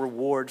as a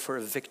reward for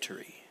a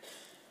victory.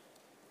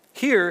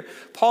 Here,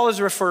 Paul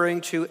is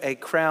referring to a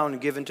crown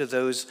given to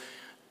those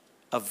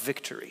of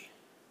victory,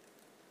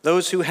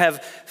 those who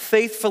have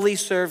faithfully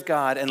served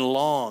God and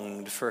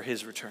longed for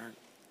his return.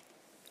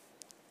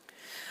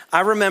 I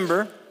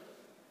remember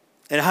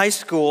in high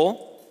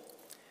school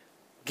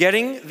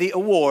getting the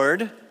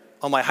award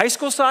on my high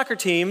school soccer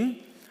team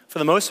for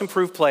the most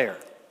improved player,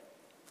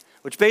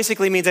 which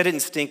basically means I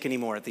didn't stink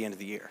anymore at the end of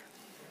the year.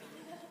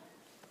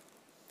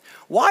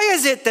 Why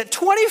is it that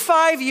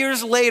 25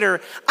 years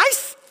later, I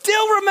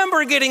still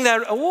remember getting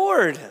that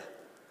award?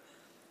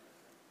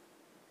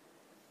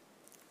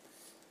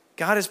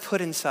 God has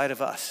put inside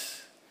of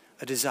us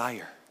a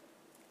desire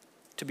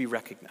to be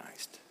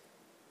recognized,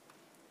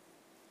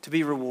 to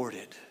be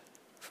rewarded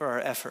for our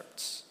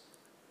efforts.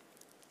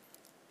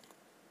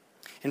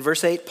 In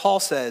verse 8, Paul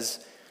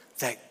says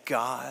that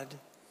God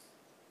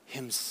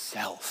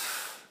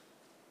himself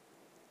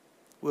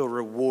will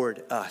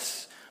reward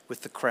us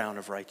with the crown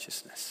of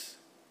righteousness.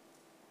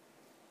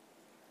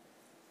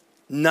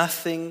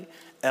 Nothing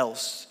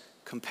else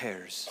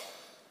compares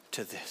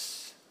to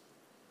this.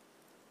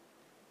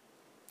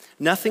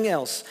 Nothing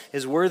else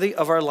is worthy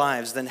of our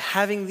lives than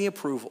having the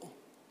approval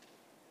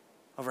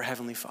of our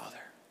Heavenly Father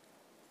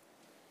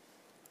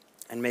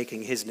and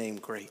making his name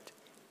great.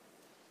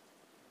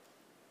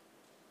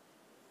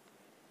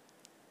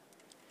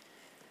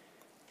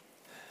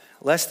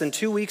 Less than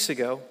 2 weeks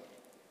ago,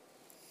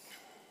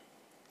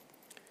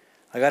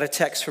 I got a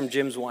text from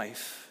Jim's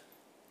wife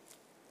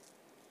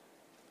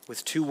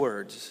with 2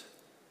 words.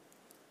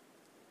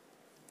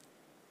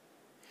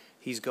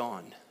 He's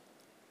gone.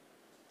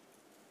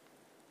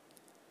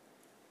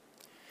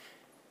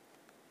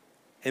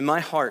 In my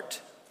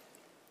heart,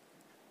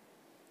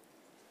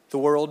 the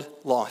world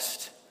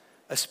lost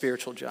a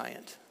spiritual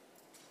giant,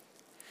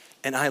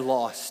 and I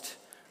lost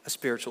a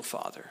spiritual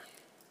father.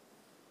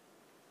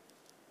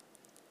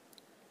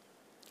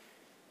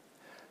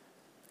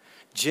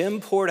 Jim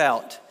poured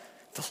out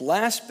the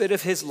last bit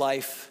of his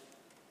life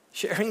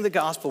sharing the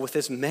gospel with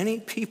as many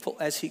people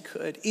as he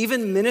could,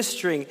 even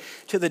ministering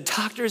to the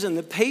doctors and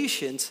the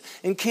patients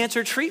in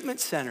cancer treatment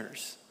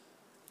centers.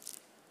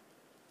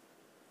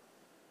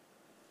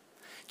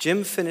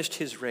 Jim finished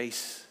his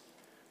race,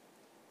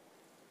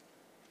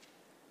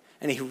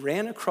 and he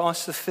ran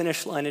across the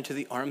finish line into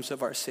the arms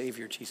of our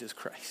Savior, Jesus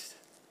Christ.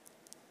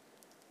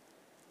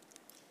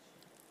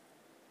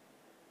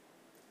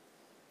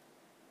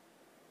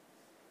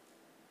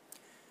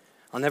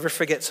 I'll never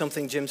forget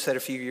something Jim said a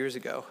few years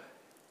ago.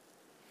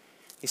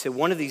 He said,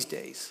 one of these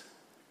days,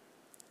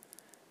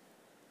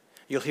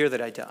 you'll hear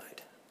that I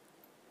died.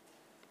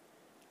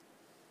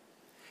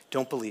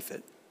 Don't believe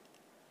it.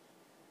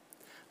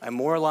 I'm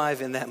more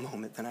alive in that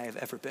moment than I have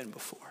ever been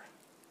before.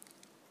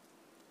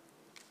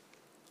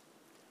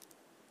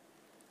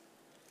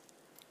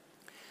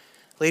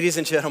 Ladies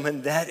and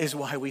gentlemen, that is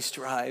why we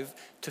strive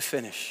to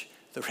finish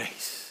the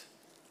race.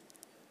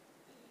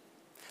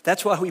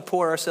 That's why we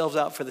pour ourselves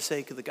out for the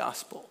sake of the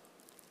gospel.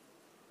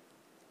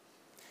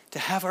 To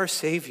have our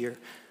Savior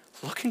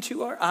look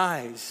into our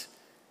eyes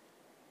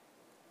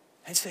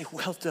and say,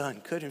 well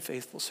done, good and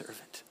faithful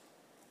servant.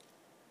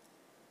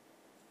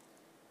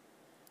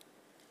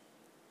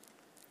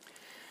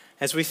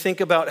 As we think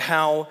about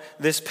how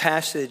this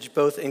passage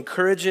both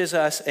encourages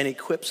us and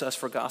equips us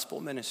for gospel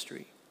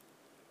ministry,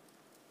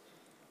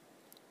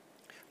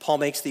 Paul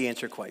makes the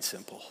answer quite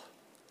simple.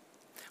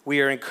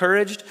 We are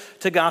encouraged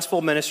to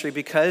gospel ministry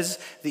because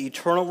the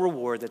eternal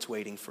reward that's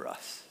waiting for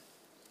us.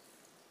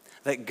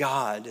 That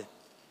God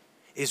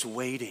is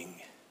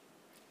waiting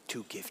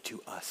to give to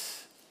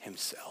us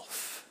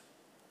himself.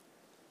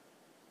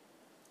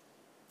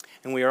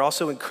 And we are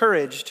also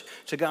encouraged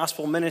to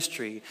gospel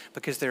ministry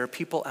because there are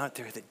people out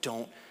there that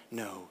don't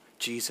know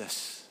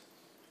Jesus.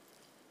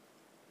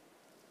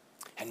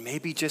 And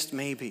maybe, just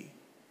maybe,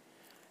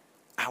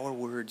 our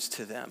words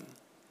to them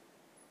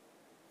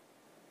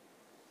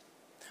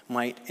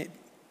might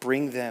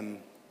bring them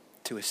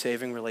to a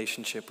saving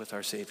relationship with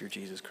our Savior,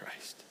 Jesus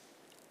Christ.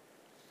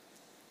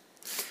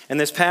 And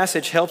this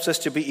passage helps us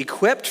to be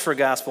equipped for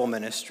gospel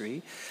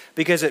ministry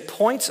because it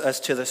points us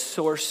to the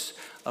source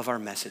of our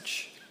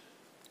message,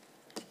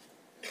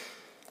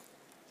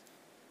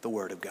 the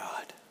Word of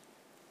God.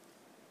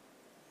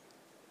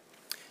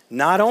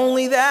 Not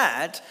only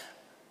that,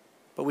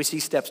 but we see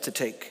steps to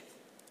take.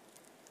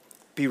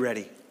 Be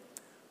ready,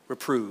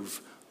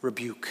 reprove,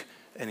 rebuke,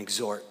 and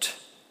exhort.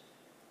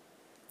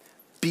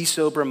 Be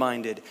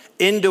sober-minded,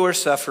 endure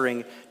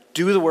suffering,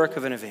 do the work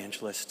of an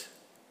evangelist,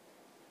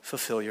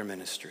 fulfill your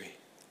ministry.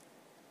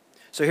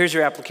 So here's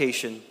your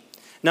application.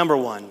 Number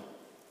one,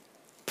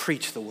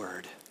 preach the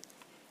word.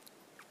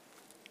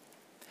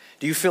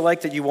 Do you feel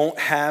like that you won't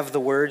have the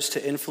words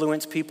to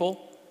influence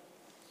people?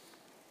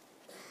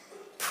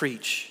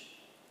 Preach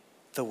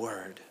the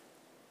word.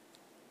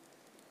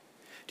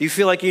 Do you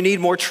feel like you need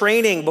more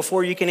training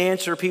before you can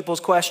answer people's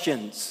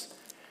questions?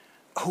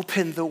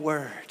 Open the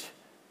word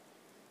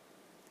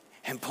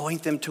and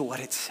point them to what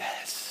it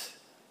says.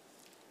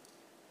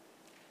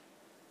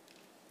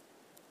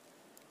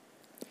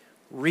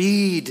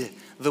 Read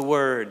the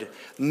word,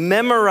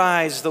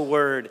 memorize the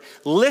word,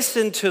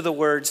 listen to the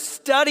word,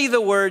 study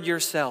the word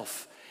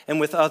yourself and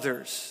with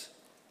others.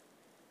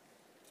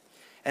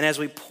 And as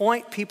we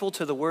point people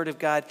to the word of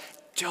God,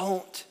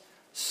 don't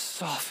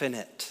soften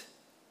it.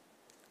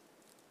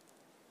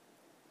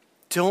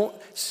 Don't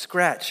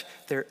scratch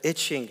their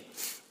itching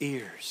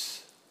ears.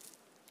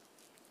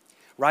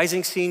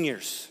 Rising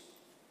seniors,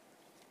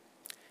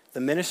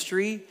 the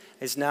ministry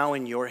is now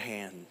in your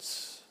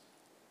hands.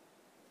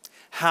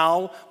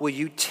 How will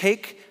you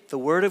take the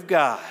Word of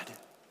God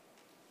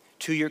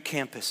to your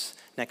campus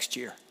next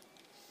year?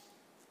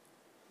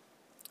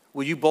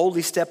 Will you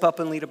boldly step up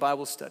and lead a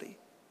Bible study?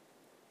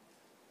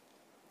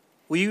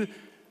 Will you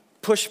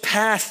push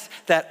past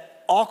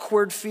that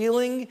awkward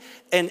feeling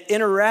and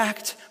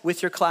interact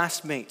with your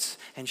classmates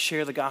and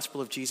share the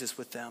gospel of Jesus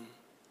with them?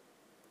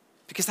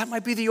 Because that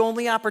might be the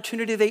only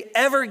opportunity they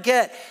ever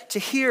get to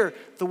hear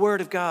the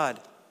Word of God.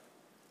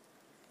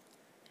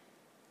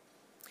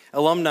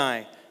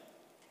 Alumni,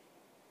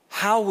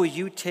 how will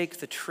you take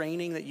the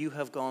training that you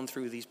have gone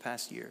through these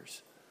past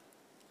years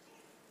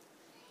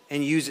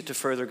and use it to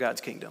further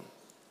God's kingdom?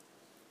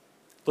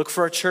 Look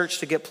for a church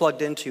to get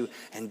plugged into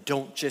and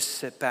don't just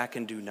sit back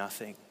and do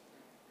nothing.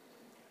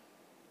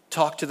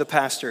 Talk to the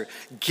pastor.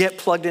 Get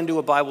plugged into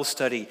a Bible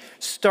study.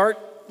 Start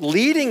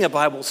leading a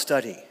Bible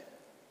study.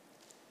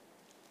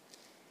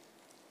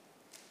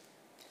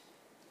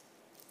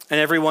 And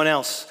everyone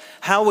else,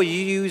 how will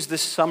you use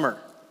this summer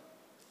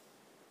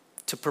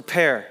to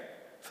prepare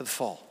for the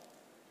fall?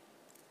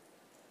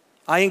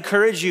 I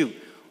encourage you,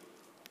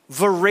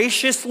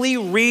 voraciously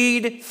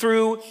read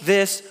through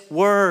this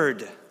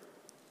word.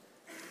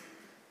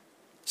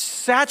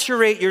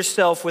 Saturate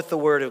yourself with the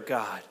word of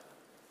God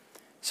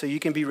so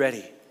you can be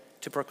ready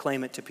to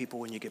proclaim it to people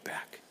when you get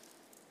back.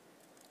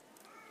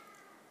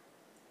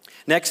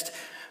 Next,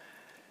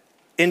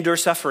 endure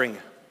suffering.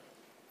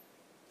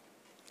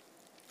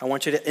 I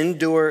want you to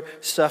endure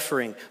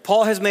suffering.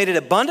 Paul has made it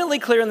abundantly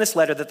clear in this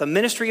letter that the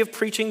ministry of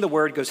preaching the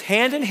word goes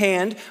hand in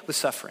hand with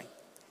suffering.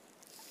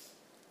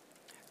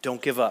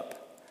 Don't give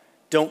up.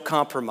 Don't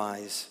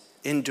compromise.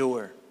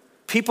 Endure.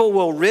 People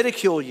will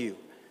ridicule you.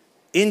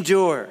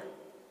 Endure.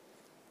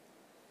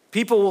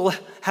 People will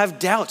have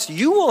doubts.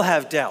 You will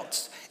have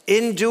doubts.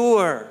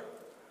 Endure.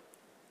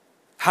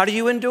 How do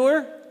you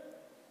endure?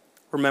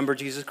 Remember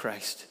Jesus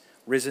Christ,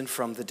 risen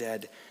from the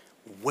dead,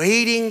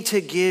 waiting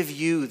to give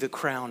you the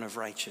crown of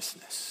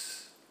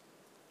righteousness.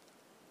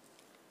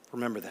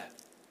 Remember that.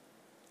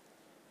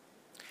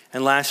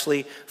 And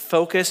lastly,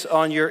 focus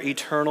on your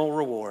eternal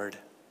reward.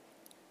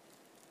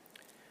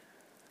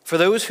 For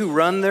those who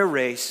run their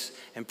race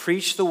and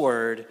preach the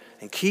word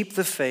and keep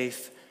the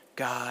faith,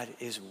 God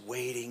is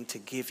waiting to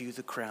give you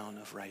the crown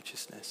of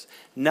righteousness.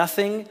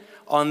 Nothing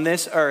on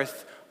this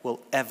earth will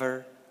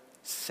ever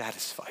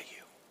satisfy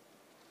you.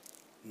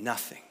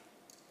 Nothing.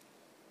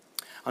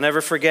 I'll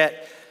never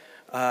forget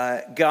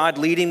God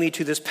leading me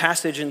to this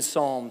passage in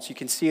Psalms. You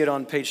can see it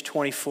on page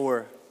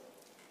 24.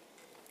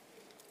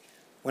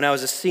 When I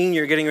was a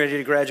senior getting ready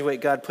to graduate,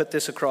 God put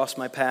this across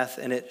my path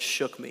and it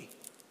shook me.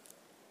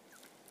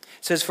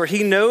 It says, "For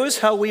he knows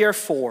how we are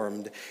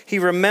formed. He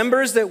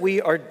remembers that we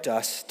are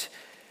dust.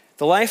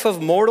 The life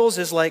of mortals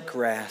is like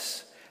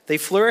grass. They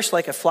flourish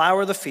like a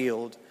flower of the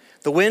field.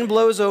 The wind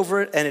blows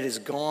over it and it is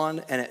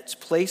gone, and its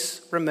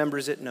place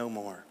remembers it no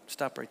more."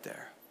 Stop right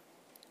there.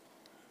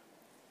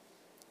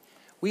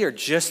 We are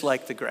just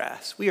like the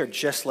grass. We are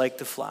just like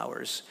the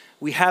flowers.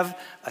 We have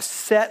a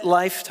set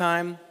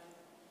lifetime,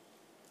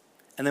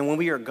 and then when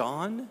we are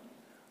gone,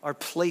 our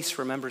place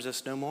remembers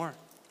us no more.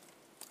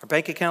 Our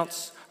bank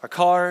accounts, our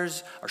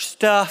cars, our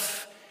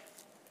stuff,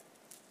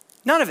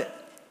 none of it.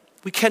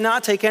 We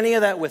cannot take any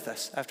of that with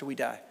us after we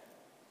die.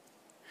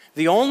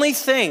 The only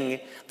thing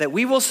that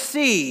we will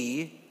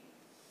see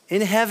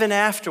in heaven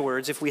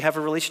afterwards, if we have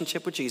a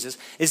relationship with Jesus,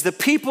 is the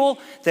people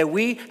that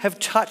we have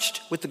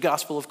touched with the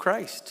gospel of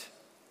Christ.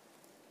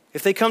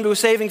 If they come to a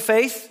saving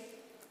faith,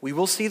 we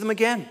will see them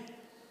again.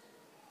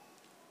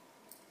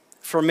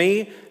 For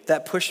me,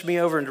 that pushed me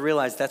over and to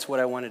realize that's what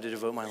I wanted to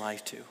devote my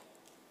life to.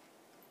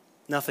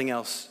 Nothing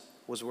else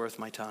was worth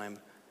my time.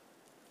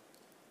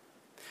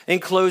 In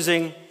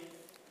closing,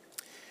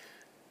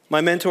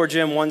 my mentor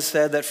Jim once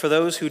said that for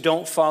those who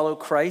don't follow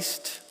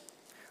Christ,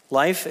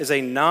 life is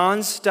a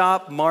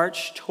nonstop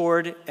march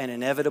toward an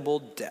inevitable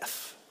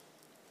death.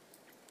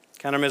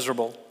 Kind of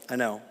miserable, I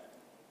know,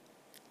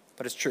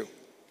 but it's true.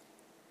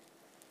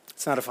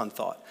 It's not a fun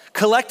thought.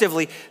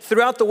 Collectively,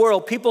 throughout the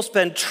world, people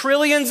spend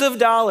trillions of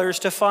dollars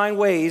to find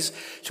ways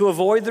to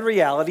avoid the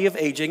reality of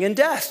aging and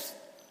death.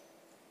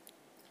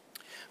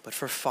 But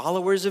for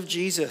followers of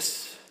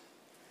Jesus,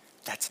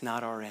 that's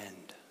not our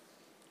end.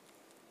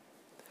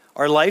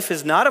 Our life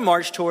is not a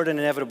march toward an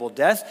inevitable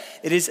death.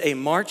 It is a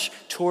march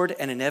toward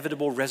an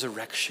inevitable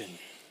resurrection.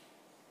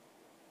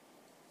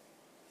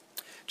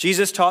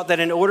 Jesus taught that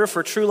in order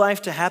for true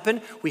life to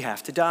happen, we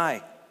have to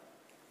die.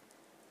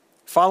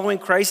 Following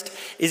Christ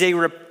is a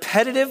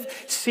repetitive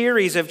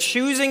series of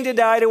choosing to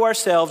die to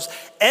ourselves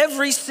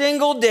every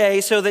single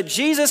day so that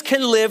Jesus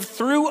can live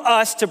through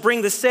us to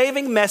bring the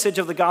saving message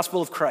of the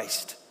gospel of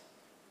Christ.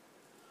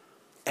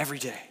 Every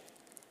day.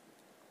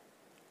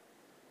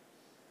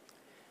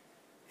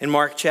 In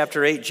Mark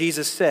chapter 8,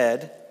 Jesus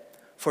said,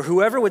 "For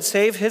whoever would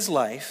save his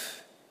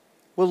life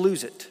will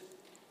lose it.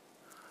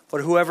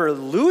 But whoever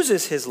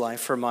loses his life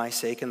for my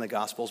sake and the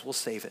gospel's will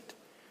save it.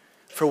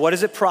 For what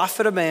does it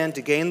profit a man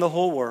to gain the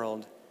whole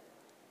world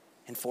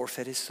and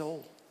forfeit his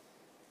soul?"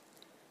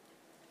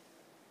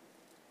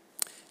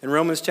 In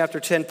Romans chapter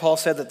 10, Paul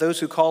said that those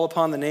who call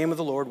upon the name of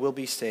the Lord will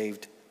be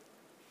saved.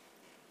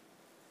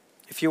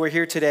 If you are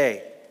here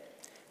today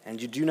and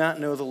you do not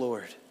know the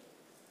Lord,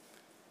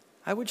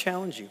 I would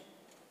challenge you.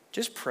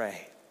 Just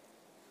pray.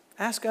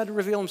 Ask God to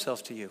reveal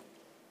himself to you.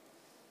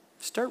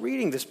 Start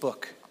reading this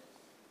book.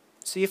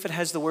 See if it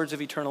has the words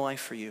of eternal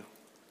life for you.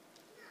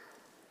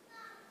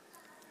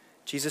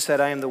 Jesus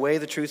said, "I am the way,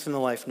 the truth, and the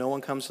life. No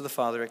one comes to the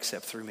Father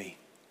except through me."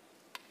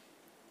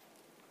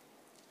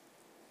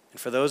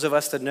 And for those of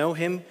us that know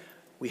him,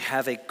 we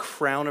have a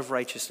crown of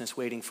righteousness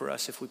waiting for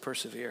us if we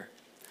persevere.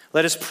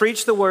 Let us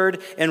preach the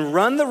word and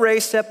run the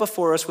race set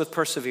before us with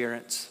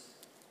perseverance.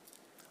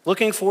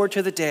 Looking forward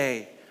to the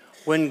day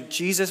when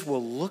Jesus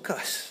will look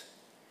us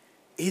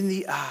in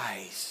the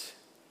eyes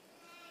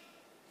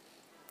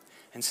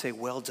and say,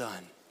 "Well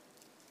done,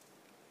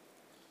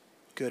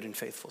 good and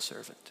faithful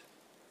servant."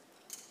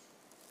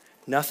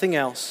 Nothing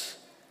else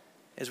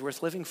is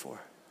worth living for.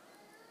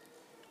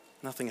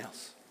 Nothing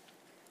else.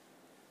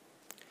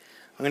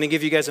 I'm going to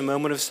give you guys a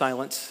moment of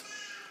silence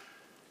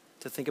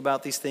to think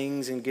about these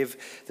things and give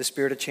the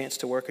Spirit a chance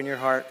to work in your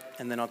heart,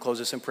 and then I'll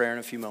close us in prayer in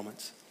a few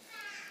moments.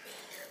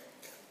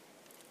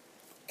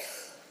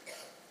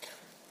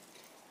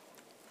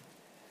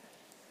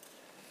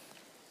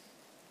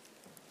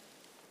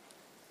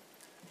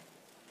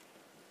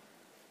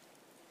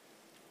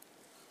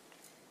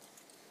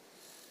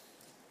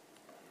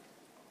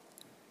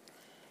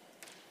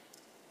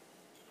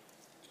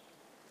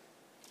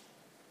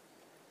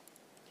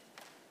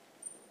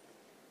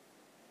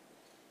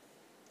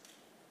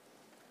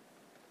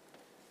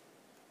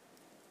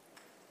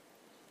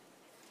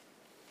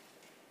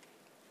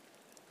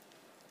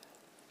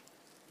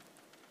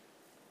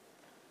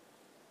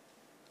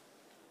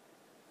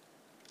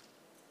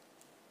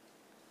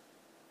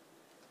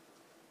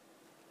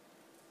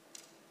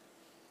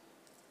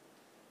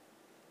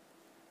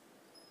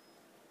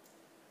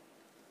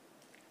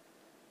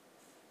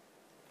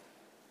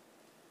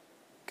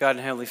 God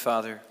and Heavenly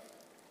Father,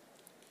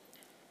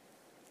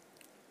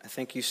 I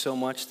thank you so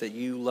much that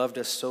you loved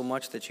us so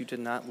much that you did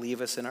not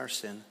leave us in our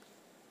sin.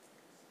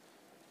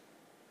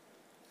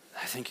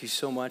 I thank you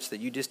so much that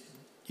you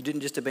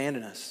didn't just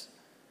abandon us.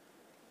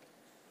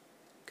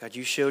 God,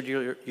 you showed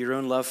your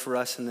own love for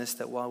us in this,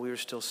 that while we were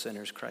still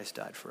sinners, Christ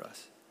died for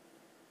us.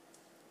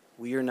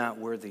 We are not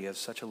worthy of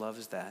such a love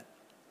as that.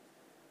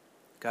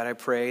 God, I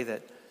pray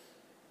that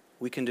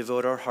we can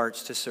devote our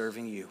hearts to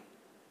serving you.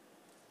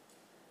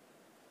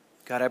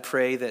 God, I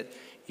pray that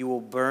you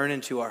will burn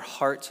into our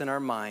hearts and our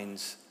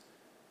minds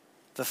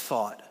the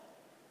thought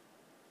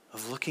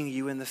of looking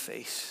you in the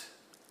face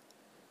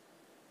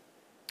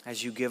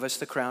as you give us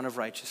the crown of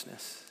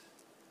righteousness.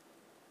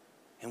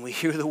 And we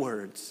hear the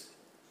words,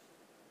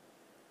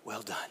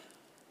 "Well done,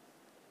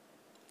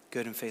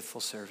 good and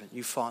faithful servant.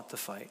 You fought the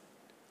fight.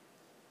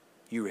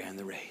 You ran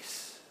the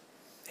race,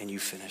 and you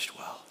finished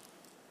well."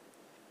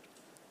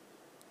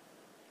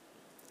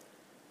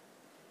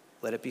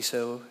 Let it be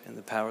so in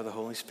the power of the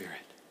Holy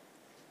Spirit.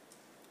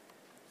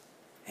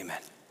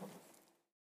 Amen.